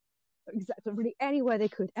could, exactly, really anywhere they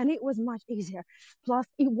could, and it was much easier. Plus,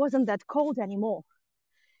 it wasn't that cold anymore.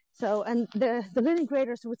 So, and the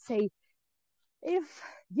Leningraders would say, if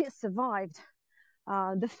you survived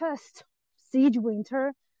the first siege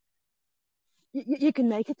winter, you can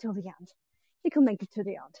make it till the end. You can make it to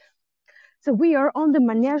the end. So we are on the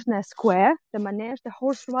Manежная Square, the Manege, the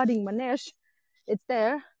horse riding Manege. It's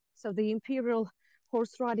there. So the imperial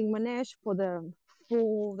horse riding Manege for the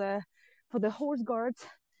for the horse guards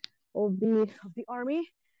of the army.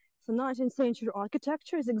 So 19th century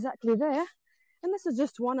architecture is exactly there. And this is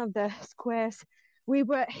just one of the squares. We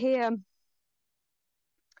were here,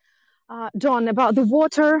 John, about the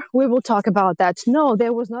water. We will talk about that. No,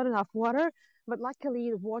 there was not enough water, but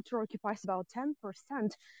luckily the water occupies about 10%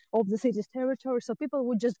 of the city's territory. So people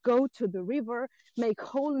would just go to the river, make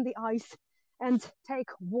hole in the ice, and take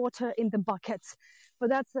water in the buckets. But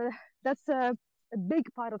that's a big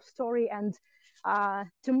part of story. And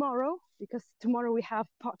tomorrow, because tomorrow we have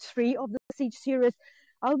part 3 of the siege series,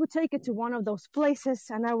 I will take it to one of those places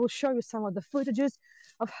and I will show you some of the footages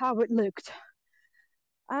of how it looked.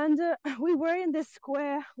 And we were in this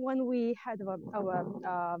square when we had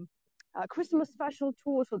our Christmas special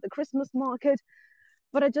tours for the Christmas market.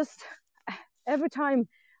 But I just, every time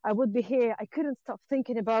I would be here, I couldn't stop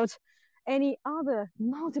thinking about any other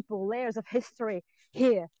multiple layers of history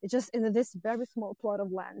here, just in this very small plot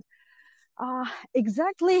of land.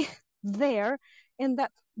 Exactly there in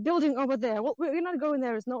that building over there. Well, we're not going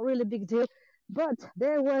there, it's not really a big deal. But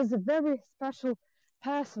there was a very special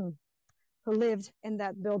person who lived in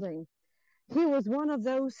that building. He was one of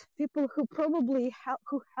those people who probably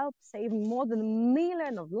who helped save more than 1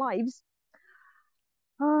 million of lives.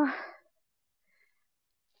 Uh,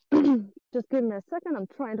 just give me a second. I'm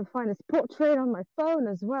trying to find his portrait on my phone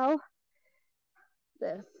as well.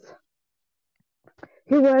 This.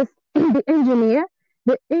 He was the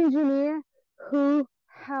engineer who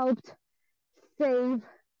helped save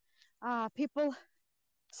people.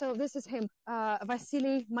 So this is him,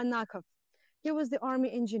 Vasily Manakov. He was the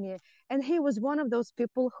army engineer, and he was one of those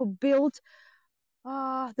people who built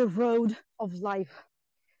the road of life.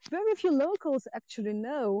 Very few locals actually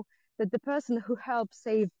know that the person who helped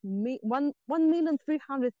save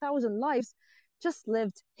 1,300,000 lives just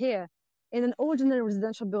lived here in an ordinary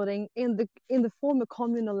residential building in the former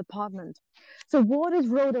communal apartment. So what is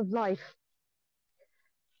Road of Life?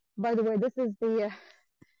 By the way, this is the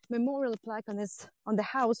memorial plaque on the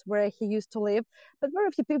house where he used to live, but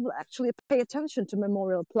very few people actually pay attention to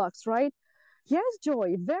memorial plaques, right? Yes,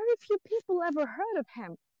 Joy, very few people ever heard of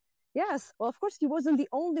him. Yes, well, of course, he wasn't the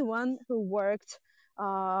only one who worked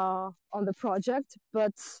on the project,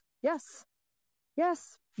 but yes,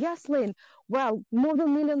 yes, Lynn. Well, more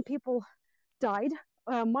than 1 million people died.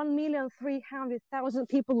 1,300,000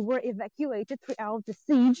 people were evacuated throughout the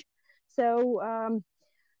siege. So,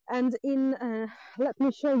 and let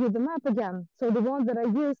me show you the map again. So the one that I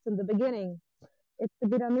used in the beginning. It's a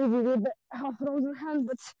bit uneasy with the half-frozen hand,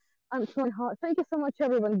 but I'm trying hard. Thank you so much,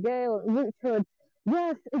 everyone. Gail, Richard.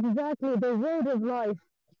 Yes, exactly. The road of life.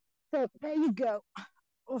 So there you go.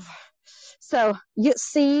 Oof. So you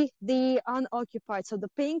see the unoccupied. So the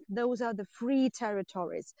pink, those are the free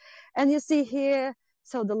territories. And you see here,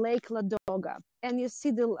 so the Lake Ladoga. And you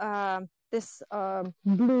see the this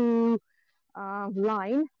blue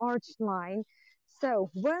line, arched line.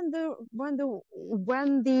 So when the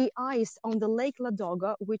ice on the Lake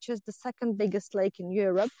Ladoga, which is the second biggest lake in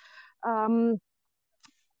Europe, um,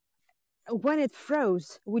 when it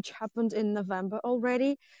froze, which happened in November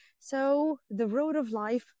already, so the road of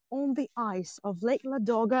life on the ice of Lake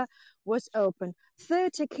Ladoga was open.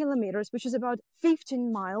 30 kilometers, which is about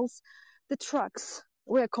 15 miles. The trucks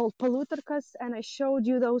were called polluterkas, and I showed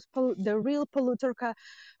you the real polluterka,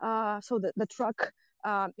 so the truck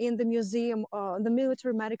in the museum, the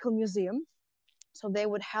military medical museum. So they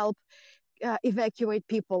would help evacuate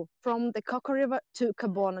people from the Coca River to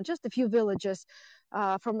Cabona, just a few villages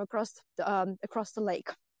from across the lake.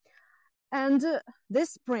 And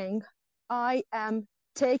this spring, I am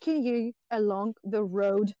taking you along the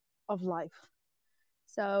road of life.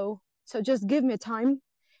 So just give me time,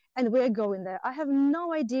 and we're going there. I have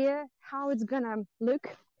no idea how it's gonna look,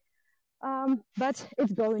 but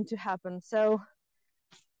it's going to happen. So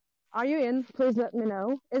are you in? Please let me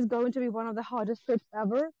know. It's going to be one of the hardest trips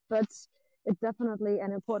ever, but it's definitely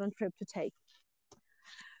an important trip to take.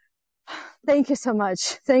 Thank you so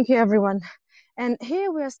much. Thank you, everyone. And here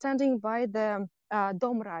we are standing by the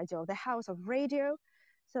Dom Radio, the house of radio.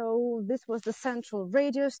 So this was the central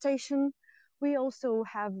radio station. We also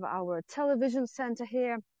have our television center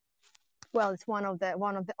here. Well, it's one of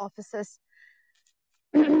the offices.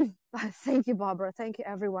 Thank you, Barbara. Thank you,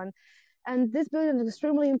 everyone. And this building is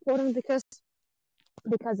extremely important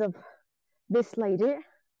because of this lady,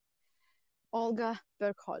 Olga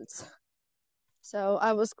Berkholz. So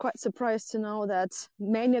I was quite surprised to know that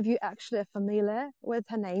many of you actually are familiar with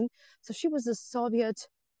her name. So she was a Soviet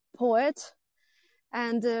poet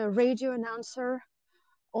and a radio announcer,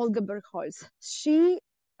 Olga Berkholz. She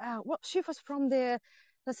was from the,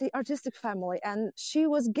 let's say, artistic family, and she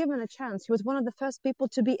was given a chance. She was one of the first people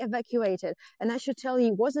to be evacuated. And I should tell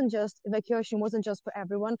you, evacuation wasn't just for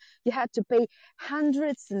everyone. You had to pay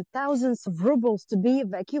hundreds and thousands of rubles to be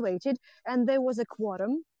evacuated, and there was a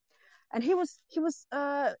quorum. And he was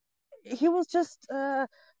just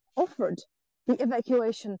offered the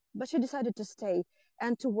evacuation, but she decided to stay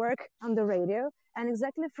and to work on the radio. And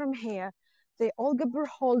exactly from here, the Olga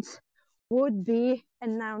Berkholz would be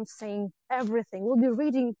announcing everything, would be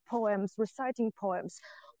reading poems, reciting poems,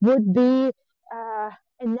 would be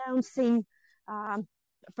announcing,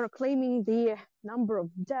 proclaiming the number of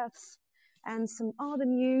deaths and some other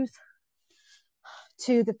news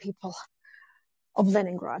to the people of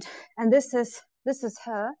Leningrad. And this is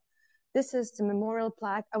her. This is the memorial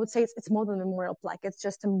plaque. I would say it's more than a memorial plaque. It's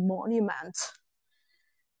just a monument.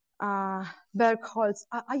 Bergholz.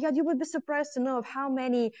 Yeah, you would be surprised to know of how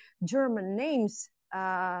many German names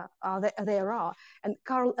there are. And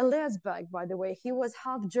Karl Eliasberg, by the way, he was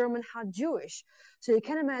half German, half Jewish. So you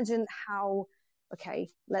can imagine how, okay,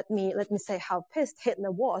 let me say how pissed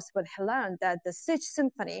Hitler was when he learned that the Sixth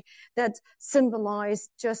Symphony that symbolized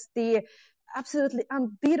just the absolutely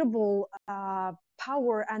unbeatable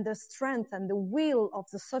power and the strength and the will of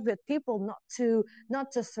the Soviet people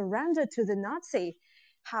not to surrender to the Nazi.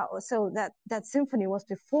 So that symphony was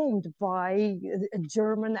performed by a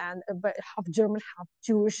German and half German, half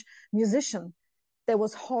Jewish musician. That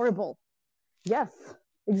was horrible. Yes,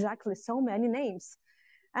 exactly. So many names.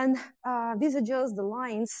 And these are just the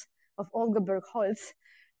lines of Olga Berkholz.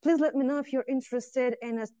 Please let me know if you're interested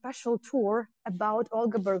in a special tour about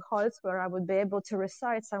Olga Berkholz, where I would be able to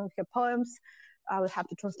recite some of her poems. I would have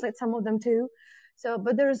to translate some of them too.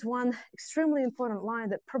 But there is one extremely important line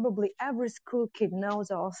that probably every school kid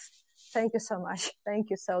knows of. Thank you so much. Thank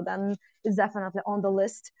you. So then it's definitely on the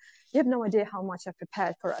list. You have no idea how much I've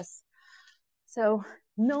prepared for us. So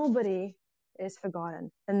nobody is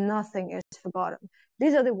forgotten and nothing is forgotten.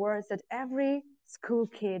 These are the words that every school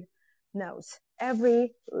kid knows.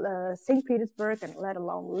 Every St. Petersburg and let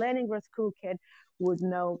alone Leningrad school kid would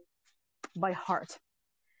know by heart.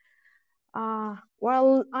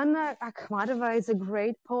 Well, Anna Akhmatova is a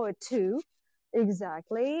great poet too,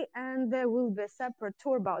 exactly, and there will be a separate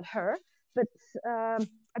tour about her, but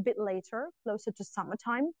a bit later, closer to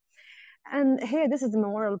summertime. And here, this is the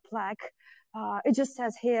memorial plaque. It just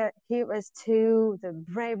says here is to the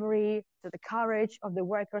bravery, to the courage of the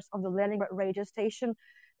workers of the Leningrad radio station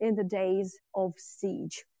in the days of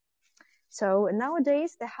siege. So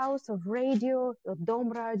nowadays, the House of Radio, the Dom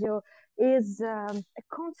Radio, is a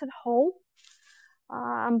concert hall.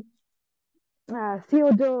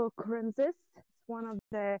 Theodore Kurenzis, one of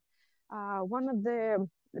the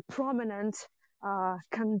prominent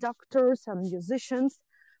conductors and musicians,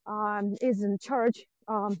 is in charge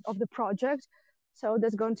of the project. So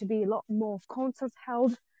there's going to be a lot more concerts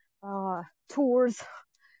held, tours.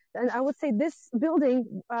 And I would say this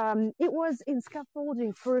building, it was in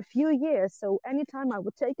scaffolding for a few years. So anytime I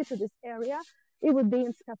would take it to this area, it would be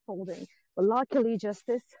in scaffolding. But luckily, just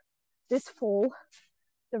this fall,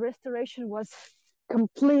 the restoration was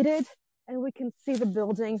completed, and we can see the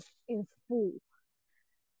building in full.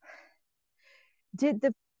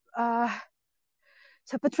 Uh,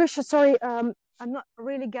 so Patricia, sorry, I'm not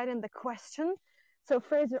really getting the question. So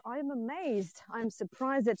Fraser, I'm amazed. I'm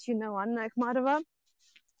surprised that you know Anna Akhmatova.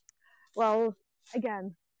 Well,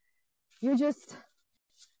 again, you just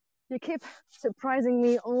you keep surprising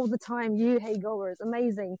me all the time. You hey goers,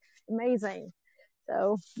 amazing, amazing.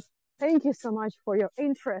 So thank you so much for your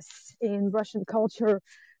interest in Russian culture,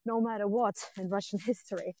 no matter what, in Russian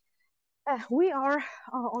history. We are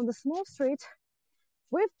on the small street.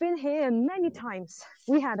 We've been here many times.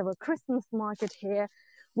 We had our Christmas market here.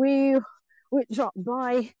 We we dropped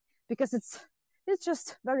by because it's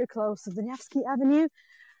just very close to the Nevsky Avenue.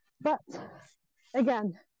 But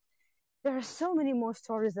again, there are so many more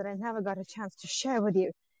stories that I never got a chance to share with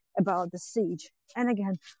you about the siege. And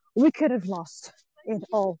again, we could have lost it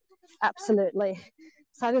all. Absolutely.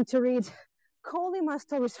 Starting to read, calling my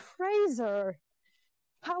stories, Fraser,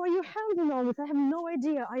 how are you handling all this? I have no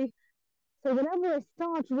idea. So whenever I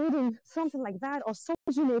start reading something like that or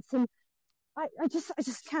Solzhenitsyn, I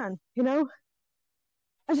just can't, you know?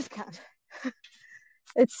 I just can't.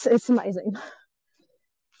 It's amazing.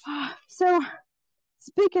 So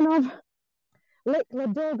speaking of Lake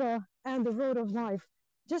Ladoga and the Road of Life,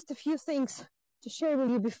 just a few things to share with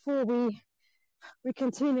you before we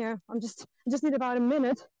continue. I just need about a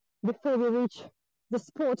minute before we reach the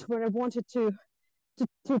spot where I wanted to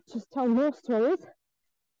tell more stories.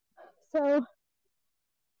 So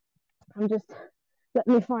I'm just let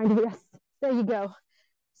me find it. Yes, there you go.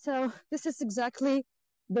 So this is exactly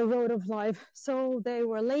the road of life. So they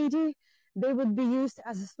were lady. They would be used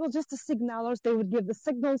as well, just as signalers. They would give the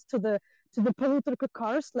signals to the polluterka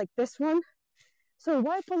cars like this one. So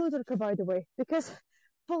why polluterka, by the way? Because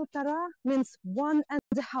poltara means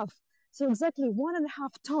 1.5. So exactly 1.5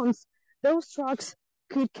 tons those trucks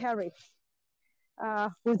could carry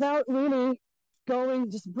without really going,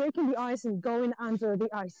 just breaking the ice and going under the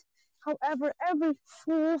ice. However, every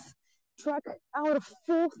fourth truck out of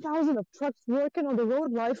 4,000 of trucks working on the road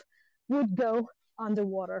of life would go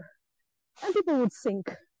underwater and people would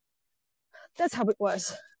sink. That's how it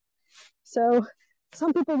was. So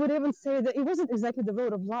some people would even say that it wasn't exactly the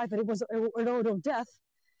road of life, but it was a road of death.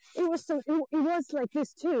 It was like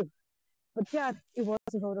this too, but yeah, it was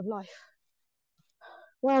a road of life.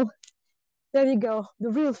 Well, there you go, the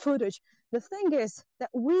real footage. The thing is that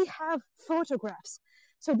we have photographs.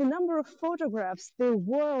 So the number of photographs the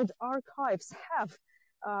world archives have,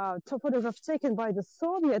 photographs taken by the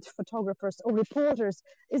Soviet photographers or reporters,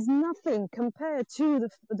 is nothing compared to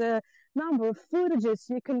the number of footages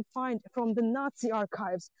you can find from the Nazi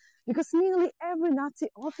archives, because nearly every Nazi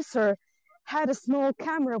officer had a small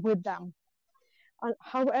camera with them.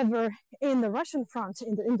 However, in the Russian front,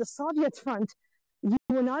 in the Soviet front, you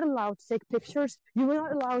were not allowed to take pictures. You were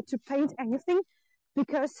not allowed to paint anything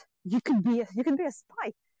because you could be a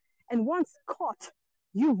spy, and once caught,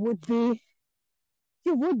 you would be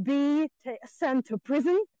sent to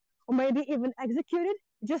prison or maybe even executed.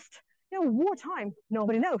 Just wartime.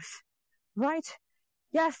 Nobody knows, right?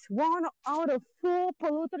 Yes, 1 out of 4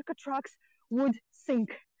 polluter trucks would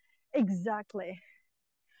sink. Exactly.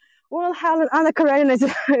 Well, Helen, Anna Karenina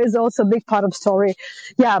is also a big part of the story.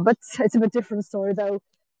 Yeah, but it's a bit different story though.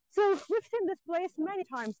 So we've seen this place many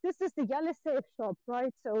times. This is the Yeliseyev shop,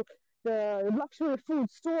 right? So the luxury food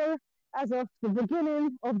store as of the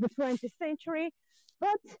beginning of the 20th century.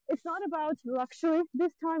 But it's not about luxury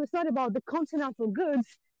this time. It's not about the continental goods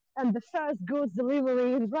and the fast goods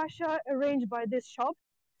delivery in Russia arranged by this shop.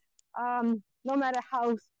 No matter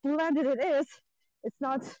how splendid it is, it's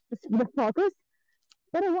not the focus,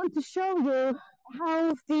 but I want to show you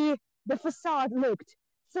how the facade looked.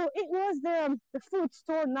 So it was the food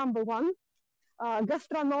store number one,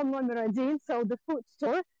 gastronom номер один, so the food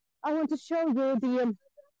store. I want to show you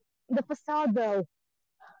the facade though.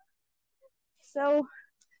 So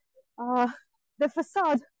the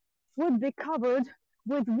facade would be covered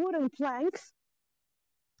with wooden planks,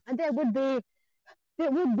 and there would be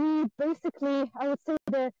basically, I would say,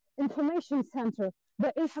 the information center,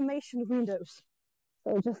 the information windows.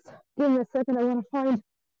 So just give me a second. I want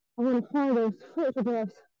to find those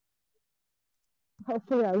photographs.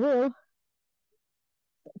 Hopefully I will.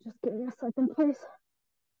 So just give me a second, please.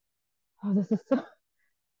 Oh, this is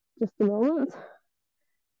just a moment.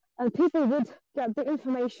 And people would get the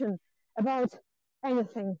information about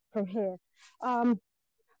anything from here.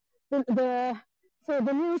 The, the so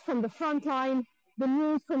the news from the front line, the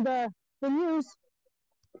news from the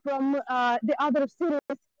other cities,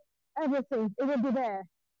 everything, it will be there.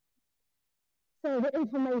 So the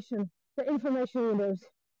information windows.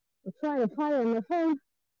 I'm trying to find it on my phone.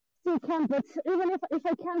 Still can't, but even if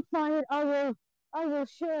I can't find it, I will I will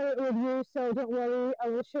share it with you, so don't worry. I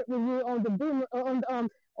will share it with you on the boom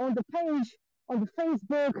on the page on the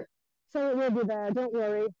Facebook, so it will be there. Don't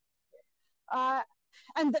worry. Uh,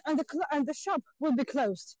 and the shop will be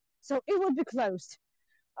closed, so it would be closed.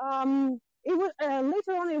 It would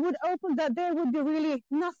later on it would open that there would be really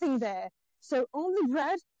nothing there. So only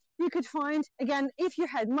bread you could find again if you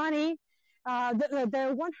had money.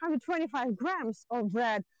 The 125 grams of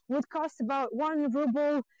bread would cost about 1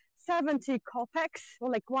 ruble 70 kopecks,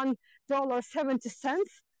 or like $1.70.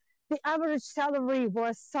 The average salary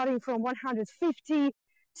was starting from 150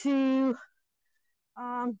 to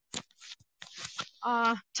um,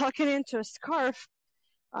 tucking into a scarf.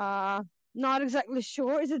 Uh, Not exactly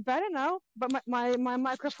sure. Is it better now? But my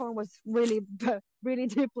microphone was really, really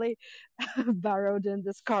deeply burrowed in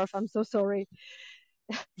the scarf. I'm so sorry.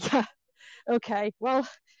 Yeah. Okay. Well,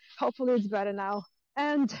 hopefully it's better now.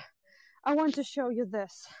 And I want to show you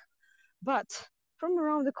this. But from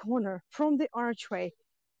around the corner, from the archway,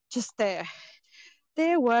 just there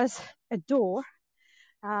was a door.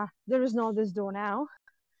 There is no this door now.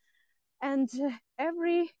 And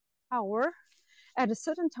every hour at a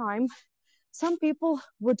certain time, some people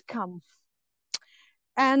would come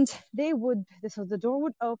and they would, so the door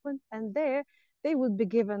would open and there they would be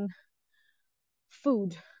given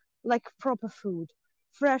food, like proper food,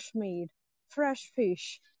 fresh meat, fresh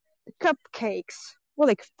fish, cupcakes, well,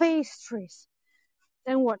 like pastries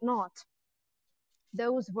and whatnot.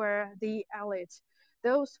 Those were the elite.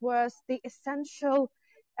 Those was the essential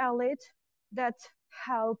elite that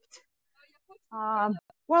helped, um,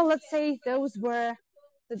 well, let's say those were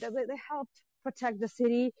they helped protect the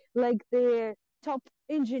city, like the top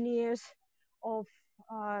engineers of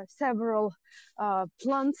several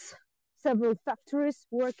plants, several factories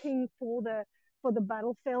working for the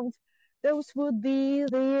battlefield. Those would be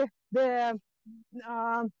the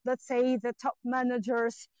let's say the top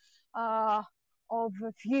managers of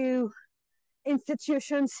a few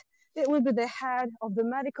institutions. It would be the head of the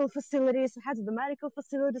medical facilities, heads of the medical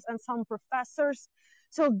facilities, and some professors.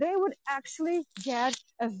 So they would actually get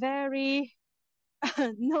a very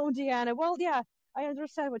no, Deanna. Well, yeah, I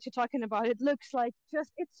understand what you're talking about. It looks like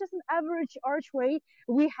it's just an average archway.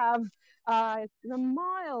 We have the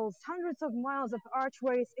miles, hundreds of miles of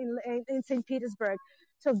archways in St. Petersburg.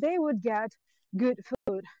 So they would get good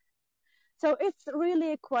food. So it's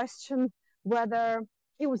really a question whether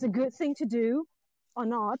it was a good thing to do or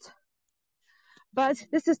not. But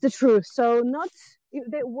this is the truth. So not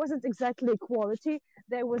there wasn't exactly equality.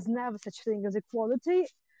 There was never such thing as equality.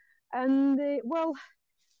 And well,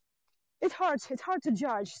 it's hard to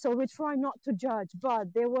judge, so we try not to judge,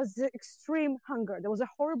 but there was extreme hunger, there was a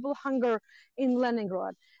horrible hunger in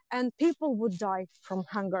Leningrad, and people would die from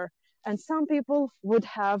hunger, and some people would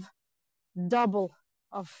have double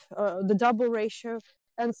of the double ratio,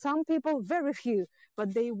 and some people very few,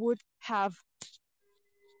 but they would have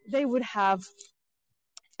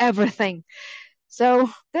everything. So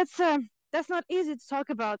that's not easy to talk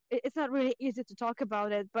about. It's not really easy to talk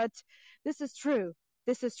about it, but this is true.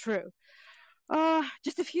 This is true.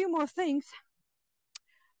 Just a few more things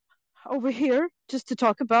over here just to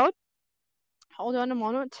talk about. Hold on a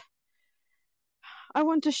moment. I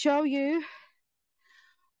want to show you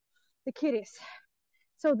the kitties.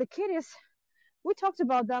 So the kitties, we talked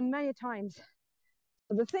about them many times.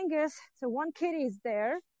 So the thing is, so one kitty is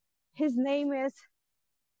there. His name is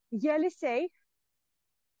Yelisei.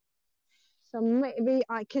 So maybe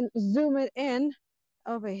I can zoom it in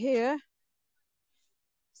over here.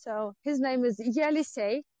 So his name is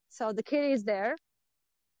Yelisei. So the kitty is there.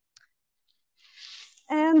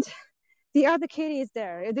 And the other kitty is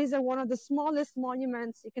there. These are one of the smallest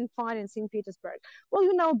monuments you can find in St. Petersburg. Well,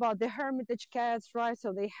 you know about the Hermitage cats, right?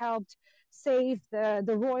 So they helped save the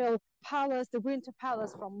royal palace, the Winter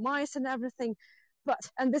Palace, from mice and everything.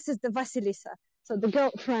 And this is the Vasilisa, so the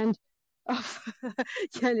girlfriend of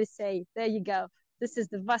Yelisei. There you go. This is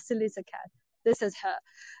the Vasilisa cat. This is her.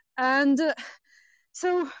 And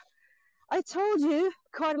so I told you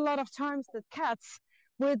quite a lot of times that cats,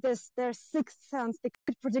 with their sixth sense, they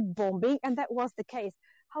could predict bombing, and that was the case.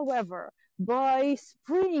 However, by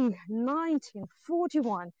spring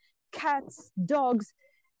 1941, cats, dogs,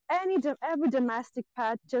 every domestic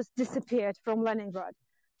pet just disappeared from Leningrad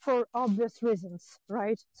for obvious reasons,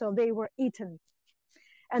 right? So they were eaten.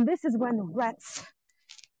 And this is when rats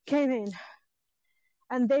came in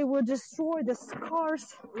and they would destroy the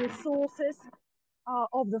scarce resources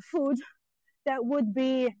of the food that would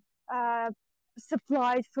be uh,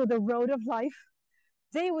 supplied for the road of life.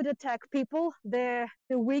 They would attack people, the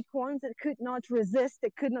weak ones that could not resist,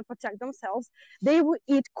 that could not protect themselves. They would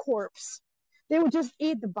eat corpse. they would just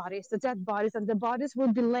eat the bodies, the dead bodies, and the bodies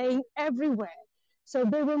would be laying everywhere. So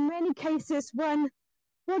there were many cases when,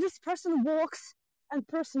 well, this person walks and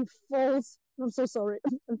person falls. I'm so sorry,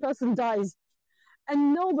 and person dies,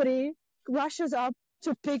 and nobody rushes up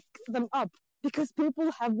to pick them up because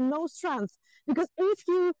people have no strength. Because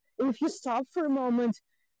if you stop for a moment,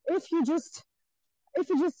 if you just if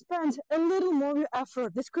you just spend a little more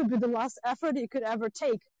effort, this could be the last effort you could ever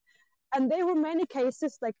take. And there were many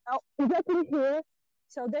cases like exactly here.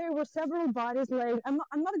 So there were several bodies laying. I'm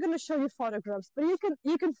not going to show you photographs, but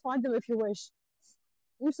you can find them if you wish.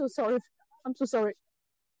 I'm so sorry. I'm so sorry.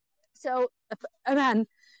 So a man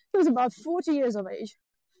who was about 40 years of age,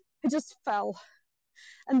 he just fell,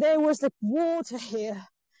 and there was like water here,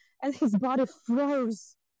 and his body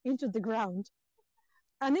froze into the ground.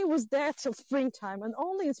 And it was there till springtime, and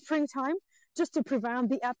only in springtime, just to prevent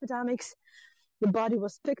the epidemics, the body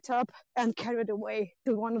was picked up and carried away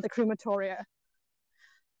to one of the crematoria.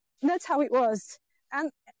 That's how it was.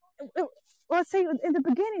 And let's say in the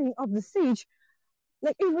beginning of the siege,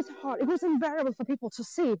 like it was hard, it was unbearable for people to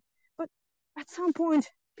see. But at some point,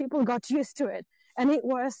 people got used to it, and it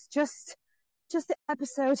was just the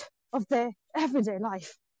episode of their everyday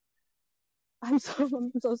life. I'm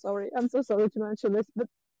so sorry. I'm so sorry to mention this, but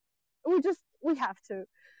we have to.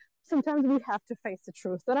 Sometimes we have to face the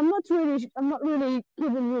truth. And I'm not really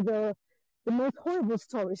giving you the most horrible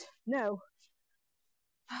stories. No.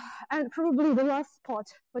 And probably the last spot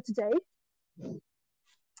for today,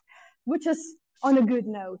 which is on a good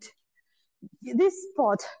note. This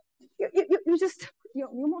spot, you just you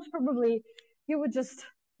most probably you would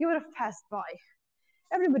have passed by.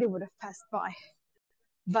 Everybody would have passed by,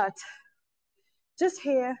 but just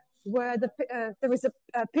here where there is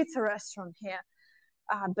a pizza restaurant here,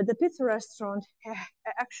 but the pizza restaurant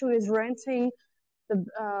actually is renting the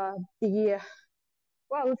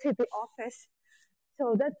well, let's say the office.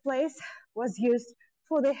 So that place was used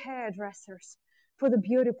for the hairdressers, for the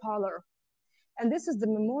beauty parlor, and this is the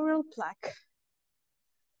memorial plaque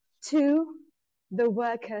to the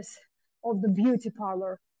workers of the beauty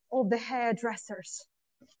parlor, of the hairdressers.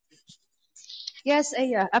 Yes,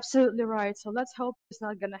 Aya, absolutely right. So let's hope it's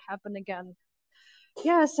not going to happen again.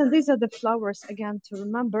 Yes, and these are the flowers again to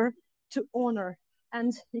remember, to honor.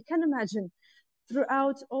 And you can imagine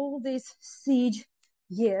throughout all these siege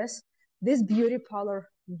years, this beauty parlor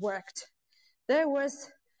worked. There was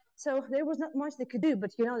there was not much they could do,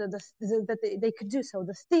 but you know that they could do. So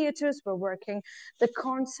the theaters were working, the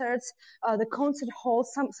concerts, the concert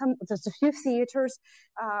halls. There's a few theaters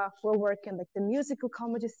were working, like the musical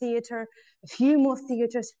comedy theater. A few more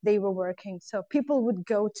theaters they were working. So people would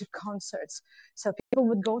go to concerts. So people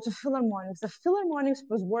would go to philharmonics. The philharmonics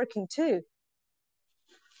was working too.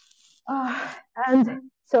 Uh,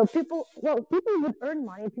 and so people would earn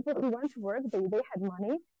money. People who went to work, they had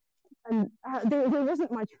money, and there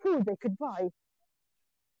wasn't much food they could buy.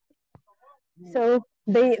 So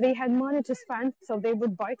they had money to spend, so they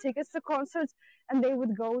would buy tickets to concerts, and they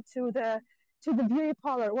would go to the beauty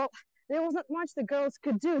parlor. Well, there wasn't much the girls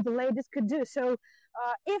could do, the ladies could do. So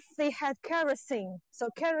if they had kerosene, so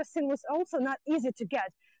kerosene was also not easy to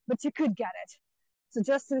get, but you could get it. So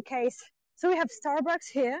just in case. So we have Starbucks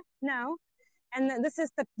here now, and then this is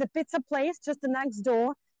the pizza place just the next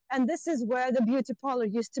door, and this is where the beauty parlor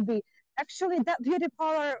used to be. Actually, that beauty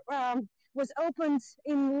parlor was opened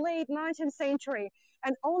in late 19th century,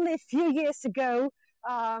 and only a few years ago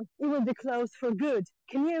it will be closed for good.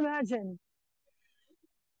 Can you imagine?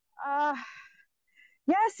 Uh,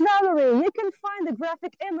 yes, Valerie, you can find the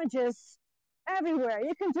graphic images everywhere.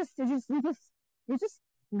 You can just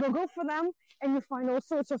go for them, and you find all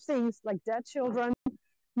sorts of things like dead children,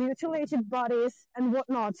 mutilated bodies, and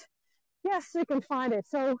whatnot. Yes, you can find it.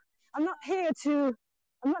 So I'm not here to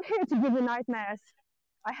I'm not here to give you nightmares.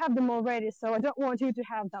 I have them already, so I don't want you to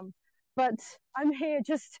have them. But I'm here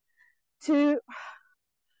just to,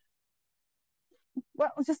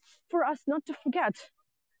 well, just for us not to forget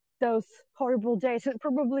those horrible days, and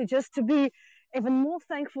probably just to be even more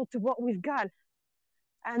thankful to what we've got.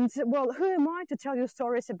 And well, who am I to tell you the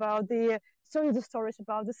stories about the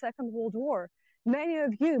Second World War? Many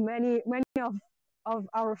of you, many of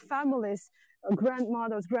our families,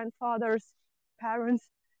 grandmothers, grandfathers, parents,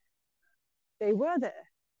 they were there.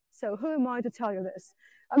 So who am I to tell you this?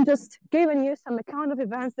 I'm just giving you some account of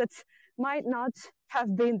events that might not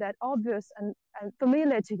have been that obvious and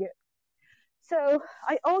familiar to you. So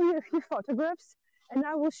I owe you a few photographs, and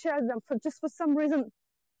I will share them. For some reason,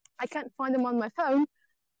 I can't find them on my phone.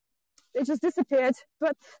 They just disappeared,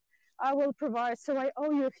 but I will provide. So I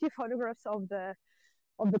owe you a few photographs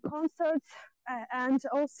of the concerts, and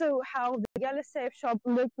also how the Yeliseyev shop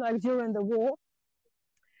looked like during the war.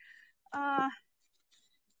 Uh,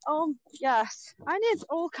 yes, I need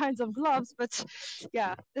all kinds of gloves, but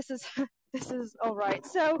yeah, this is this is all right.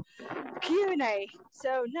 So Q&A.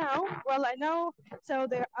 So now, well, I know. So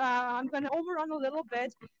there, I'm going to overrun a little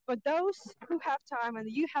bit, but those who have time and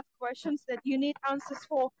you have questions that you need answers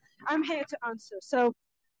for, I'm here to answer. So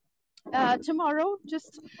tomorrow,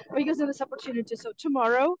 just we're using this opportunity. So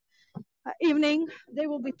tomorrow evening, there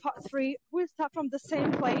will be part three. We'll start from the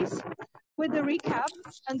same place with the recap,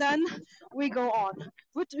 and then we go on.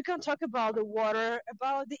 We can talk about the water,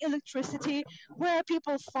 about the electricity, where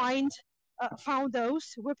people found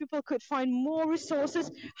those, where people could find more resources,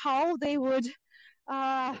 how they would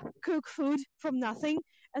cook food from nothing,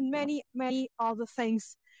 and many other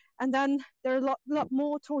things. And then there are lot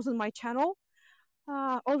more tours on my channel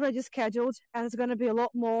already scheduled, and it's going to be a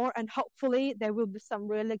lot more. And hopefully, there will be some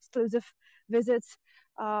really exclusive visits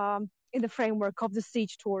in the framework of the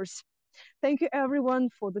siege tours. Thank you, everyone,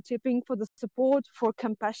 for the tipping, for the support, for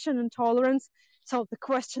compassion and tolerance. So, the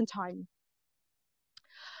question time.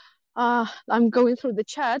 I'm going through the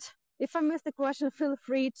chat. If I missed the question, feel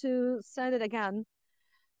free to send it again.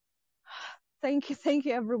 Thank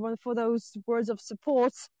you, everyone, for those words of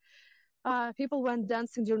support. People went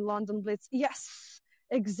dancing during London Blitz. Yes,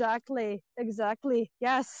 exactly.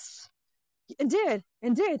 Yes,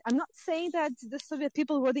 indeed. I'm not saying that the Soviet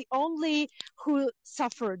people were the only who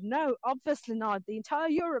suffered. No, obviously not. The entire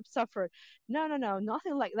Europe suffered. No,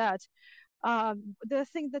 nothing like that. The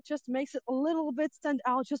thing that just makes it a little bit stand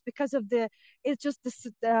out just because of it's just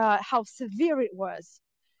how severe it was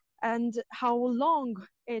and how long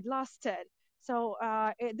it lasted. So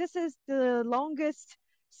this is the longest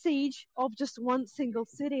siege of just one single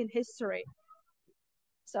city in history.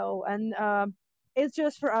 So, and it's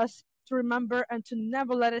just for us to remember and to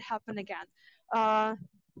never let it happen again. Uh,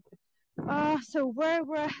 so where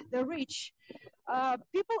were the rich?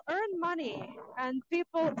 People earn money, and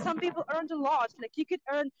some people earned a lot. Like you could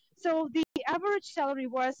earn. So the average salary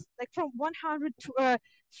was like from 100 to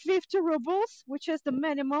 50 rubles, which is the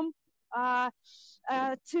minimum,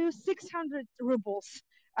 to 600 rubles.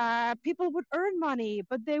 People would earn money,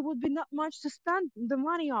 but there would be not much to spend the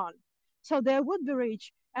money on. So they would be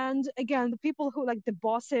rich. And again, the people who like the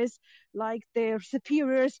bosses, like their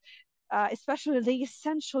superiors, especially the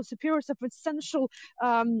essential superiors of essential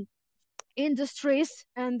industries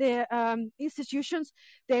and the institutions,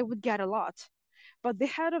 they would get a lot. But the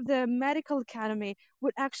head of the medical academy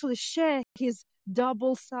would actually share his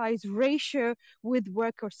double size ratio with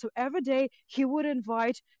workers. So every day he would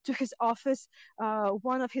invite to his office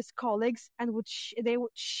one of his colleagues and they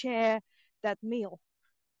would share that meal.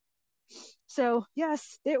 So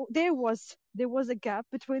yes, there was a gap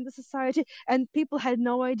between the society, and people had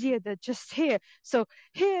no idea that just here. So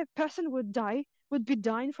here, person would be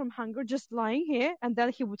dying from hunger, just lying here, and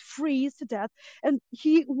then he would freeze to death, and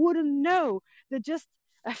he wouldn't know that just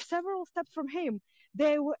several steps from him,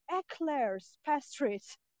 there were eclairs,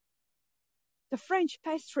 pastries, the French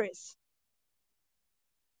pastries.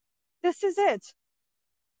 This is it.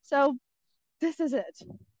 So this is it.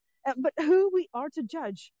 But who we are to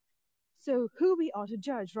judge? So who we are to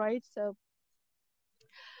judge, right? So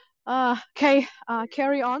okay,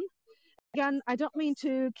 carry on. Again, I don't mean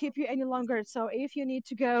to keep you any longer. So if you need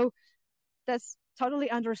to go, that's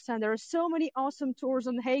totally understand. There are so many awesome tours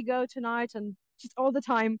on Hago tonight and just all the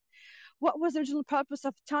time. What was the original purpose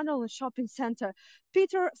of tunnel and shopping center?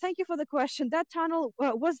 Peter, thank you for the question. That tunnel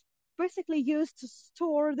was basically used to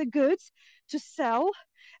store the goods to sell,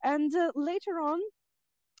 and later on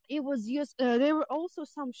it was used. There were also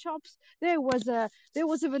some shops. There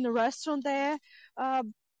was even a restaurant there.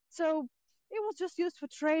 So it was just used for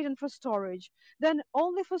trade and for storage. Then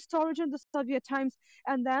only for storage in the Soviet times,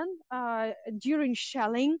 and then during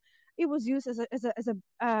shelling, it was used as a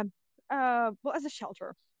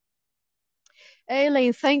shelter.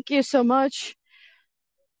 Aileen, thank you so much.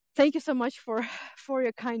 Thank you so much for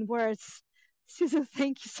your kind words. Susan,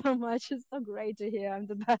 thank you so much. It's so great to hear. I'm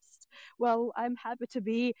the best. Well, I'm happy to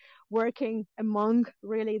be working among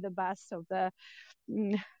really the best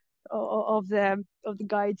mm, of the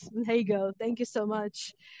guides. There you go. Thank you so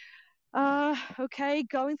much. Okay,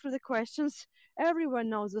 going through the questions. Everyone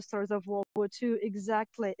knows the stories of World War II,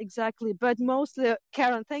 exactly. But mostly,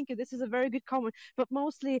 Karen, thank you. This is a very good comment. But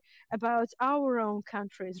mostly about our own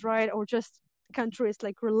countries, right? Or just countries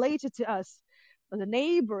like related to us, or the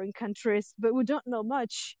neighboring countries. But we don't know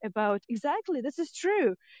much about exactly. This is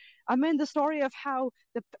true. I mean, the story of how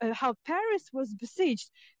Paris was besieged,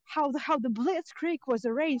 how the Blitzkrieg was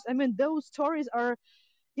arranged. I mean, those stories are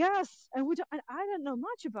Yes, and I don't know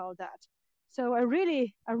much about that. So I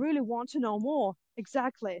really want to know more.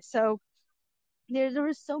 Exactly. So there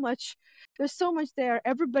is so much, there's so much there.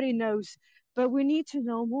 Everybody knows, but we need to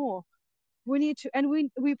know more. We need to, and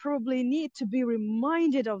we probably need to be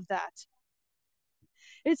reminded of that.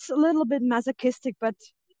 It's a little bit masochistic, but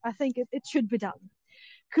I think it should be done.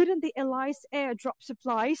 Couldn't the Allies airdrop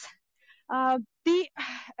supplies? The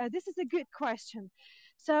This is a good question.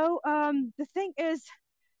 So the thing is,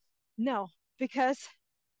 no, because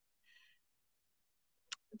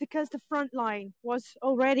the front line was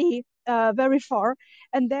already very far,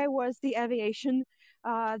 and there was the aviation,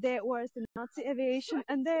 there was the Nazi aviation,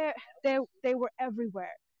 and they were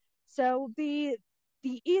everywhere. So the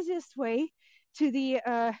easiest way to the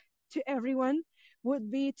to everyone would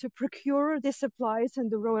be to procure the supplies and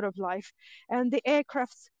the road of life, and the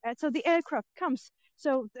aircrafts. So the aircraft comes.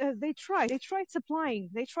 So they tried supplying,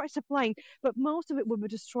 but most of it would be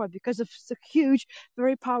destroyed because of the huge,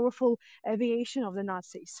 very powerful aviation of the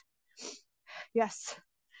Nazis. Yes.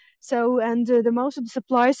 So, and the most of the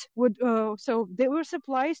supplies so they were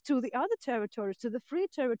supplies to the other territories, to the free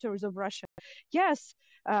territories of Russia. Yes,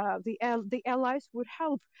 the Allies would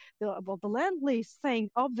help the Land Lease thing,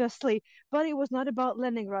 obviously, but it was not about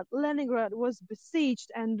Leningrad. Leningrad was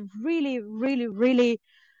besieged and really, really, really,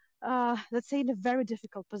 let's say, in a very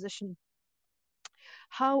difficult position.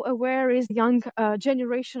 How aware is the young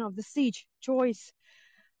generation of the siege, Joyce?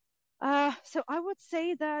 So I would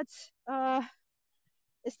say that.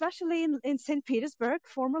 Especially in St. Petersburg,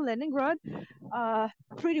 former Leningrad, uh,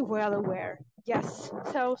 pretty well aware. Yes.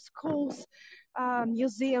 So schools,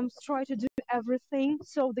 museums try to do everything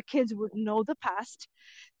so the kids would know the past.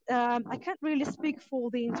 I can't really speak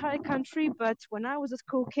for the entire country, but when I was a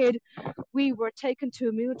school kid, we were taken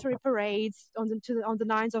to military parades on the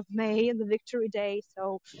 9th of May and the Victory Day.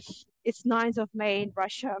 So it's 9th of May in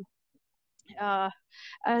Russia. Uh,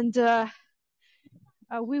 and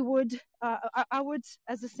we would I would,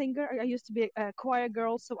 as a singer, I used to be a choir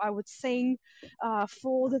girl, so I would sing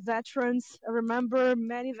for the veterans. I remember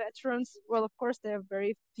many veterans. Well, of course there are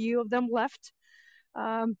very few of them left.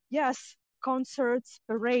 Yes, concerts,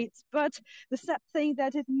 parades, but the sad thing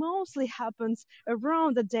that it mostly happens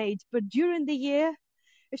around the date, but during the year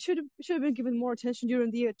it should have been given more attention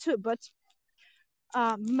during the year too. But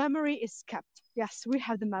memory is kept. Yes, we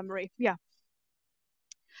have the memory. Yeah.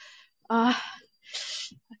 uh,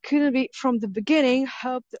 couldn't be from the beginning.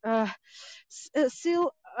 Hope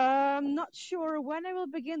still not sure when I will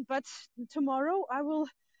begin, but tomorrow I will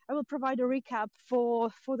provide a recap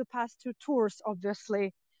for the past two tours.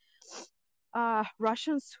 Obviously,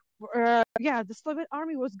 Russians. Yeah, the Soviet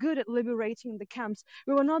army was good at liberating the camps.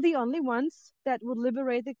 We were not the only ones that would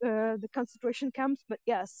liberate the concentration camps, but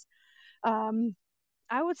yes, um,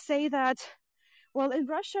 I would say that. Well, in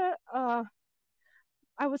Russia,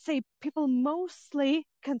 I would say people mostly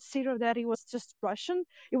consider that it was just Russian.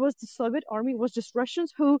 It was the Soviet army. It was just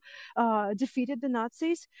Russians who defeated the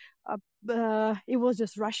Nazis. It was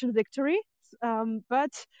just Russian victory.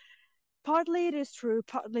 But partly it is true,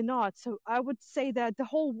 partly not. So I would say that the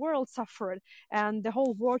whole world suffered and the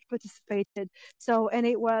whole world participated. So, and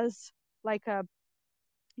it was like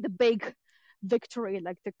the big victory,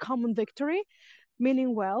 like the common victory,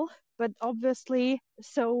 meaning well. But obviously,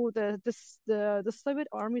 so the Soviet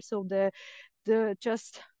army, so the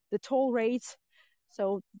just the toll rates.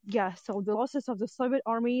 So yeah, so the losses of the Soviet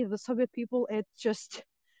army, the Soviet people, it's just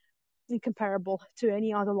incomparable to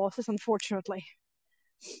any other losses, unfortunately.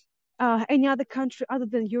 Any other country other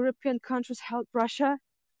than European countries help Russia?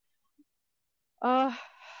 Uh,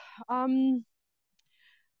 um,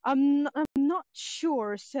 I'm not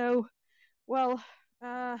sure. So, well,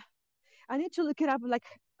 uh, I need to look it up, like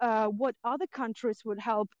what other countries would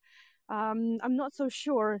help. I'm not so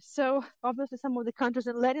sure. So obviously, some of the countries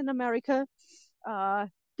in Latin America uh,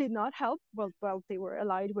 did not help. Well, they were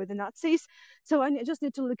allied with the Nazis. So I just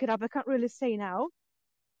need to look it up. I can't really say now.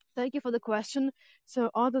 Thank you for the question. So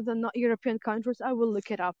other than not European countries, I will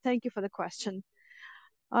look it up. Thank you for the question.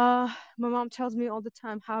 My mom tells me all the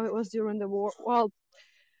time how it was during the war. Well,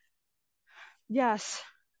 yes,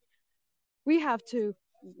 we have to,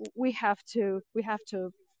 we have to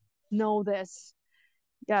know this.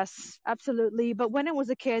 Yes, absolutely. But when I was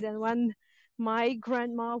a kid and when my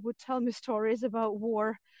grandma would tell me stories about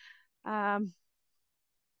war, um,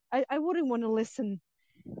 I wouldn't want to listen.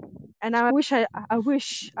 And I wish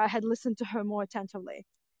I had listened to her more attentively.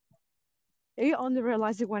 You only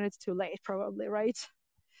realize it when it's too late, probably, right?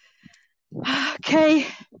 Okay,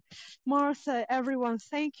 Martha, everyone,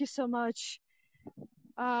 thank you so much.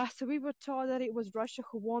 So we were told that it was Russia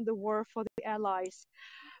who won the war for the Allies.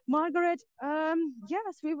 Margaret,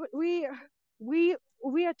 yes, we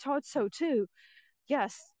are taught so too.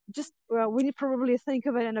 Yes, just we need probably think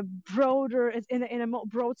of it in a broader, in a more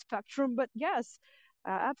broad spectrum. But yes,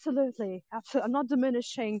 absolutely, absolutely. I'm not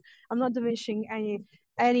diminishing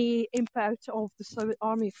any impact of the Soviet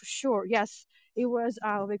army for sure. Yes, it was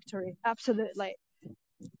our victory, absolutely.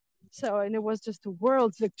 So, and it was just a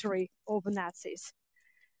world victory over Nazis.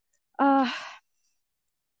 Uh,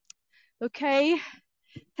 okay.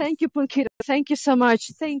 Thank you, Punkito. Thank you so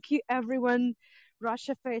much. Thank you, everyone.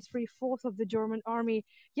 Russia faced three-fourths of the German army.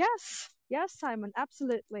 Yes, yes, Simon,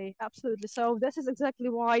 absolutely, absolutely. So this is exactly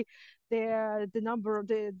why the number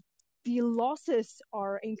the losses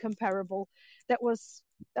are incomparable. That was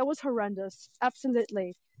that was horrendous.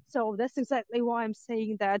 Absolutely. So that's exactly why I'm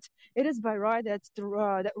saying that it is by right that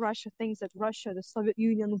that Russia thinks that Russia, the Soviet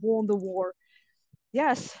Union, won the war.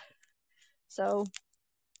 Yes. So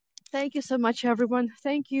thank you so much, everyone.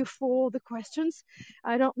 Thank you for the questions.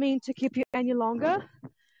 I don't mean to keep you any longer.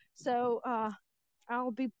 So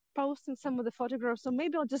I'll be posting some of the photographs. So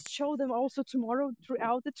maybe I'll just show them also tomorrow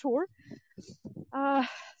throughout the tour. Uh,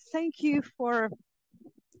 thank you for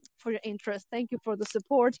your interest. Thank you for the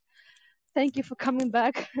support. Thank you for coming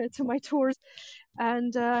back to my tours.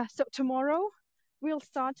 And so tomorrow we'll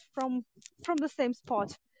start from the same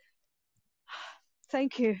spot.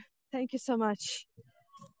 Thank you. Thank you so much.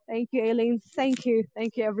 Thank you, Aileen. Thank you.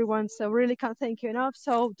 Thank you, everyone. So, really can't thank you enough.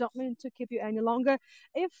 So, don't mean to keep you any longer.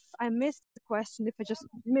 If I missed the question, if I just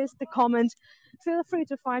missed the comment, feel free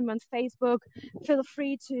to find me on Facebook. Feel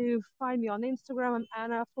free to find me on Instagram. I'm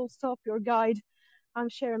Anna, full stop, your guide. I'm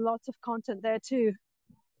sharing lots of content there too.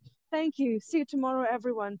 Thank you. See you tomorrow,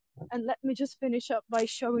 everyone. And let me just finish up by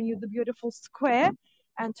showing you the beautiful square.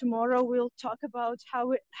 And tomorrow we'll talk about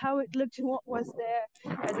how it looked and what was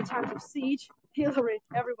there at the time of siege. Hillary,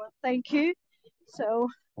 everyone, thank you. So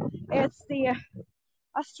it's the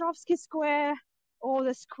Ostrovsky Square or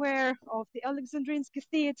the square of the Alexandrinsky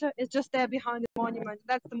Theater is just there behind the monument.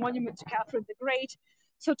 That's the monument to Catherine the Great.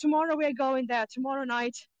 So tomorrow we're going there, tomorrow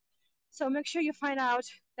night. So make sure you find out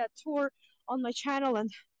that tour on my channel and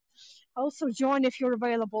also join if you're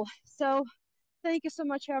available. So thank you so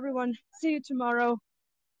much, everyone. See you tomorrow.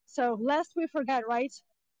 So lest we forget, right?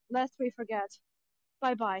 Lest we forget.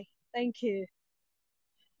 Bye bye. Thank you.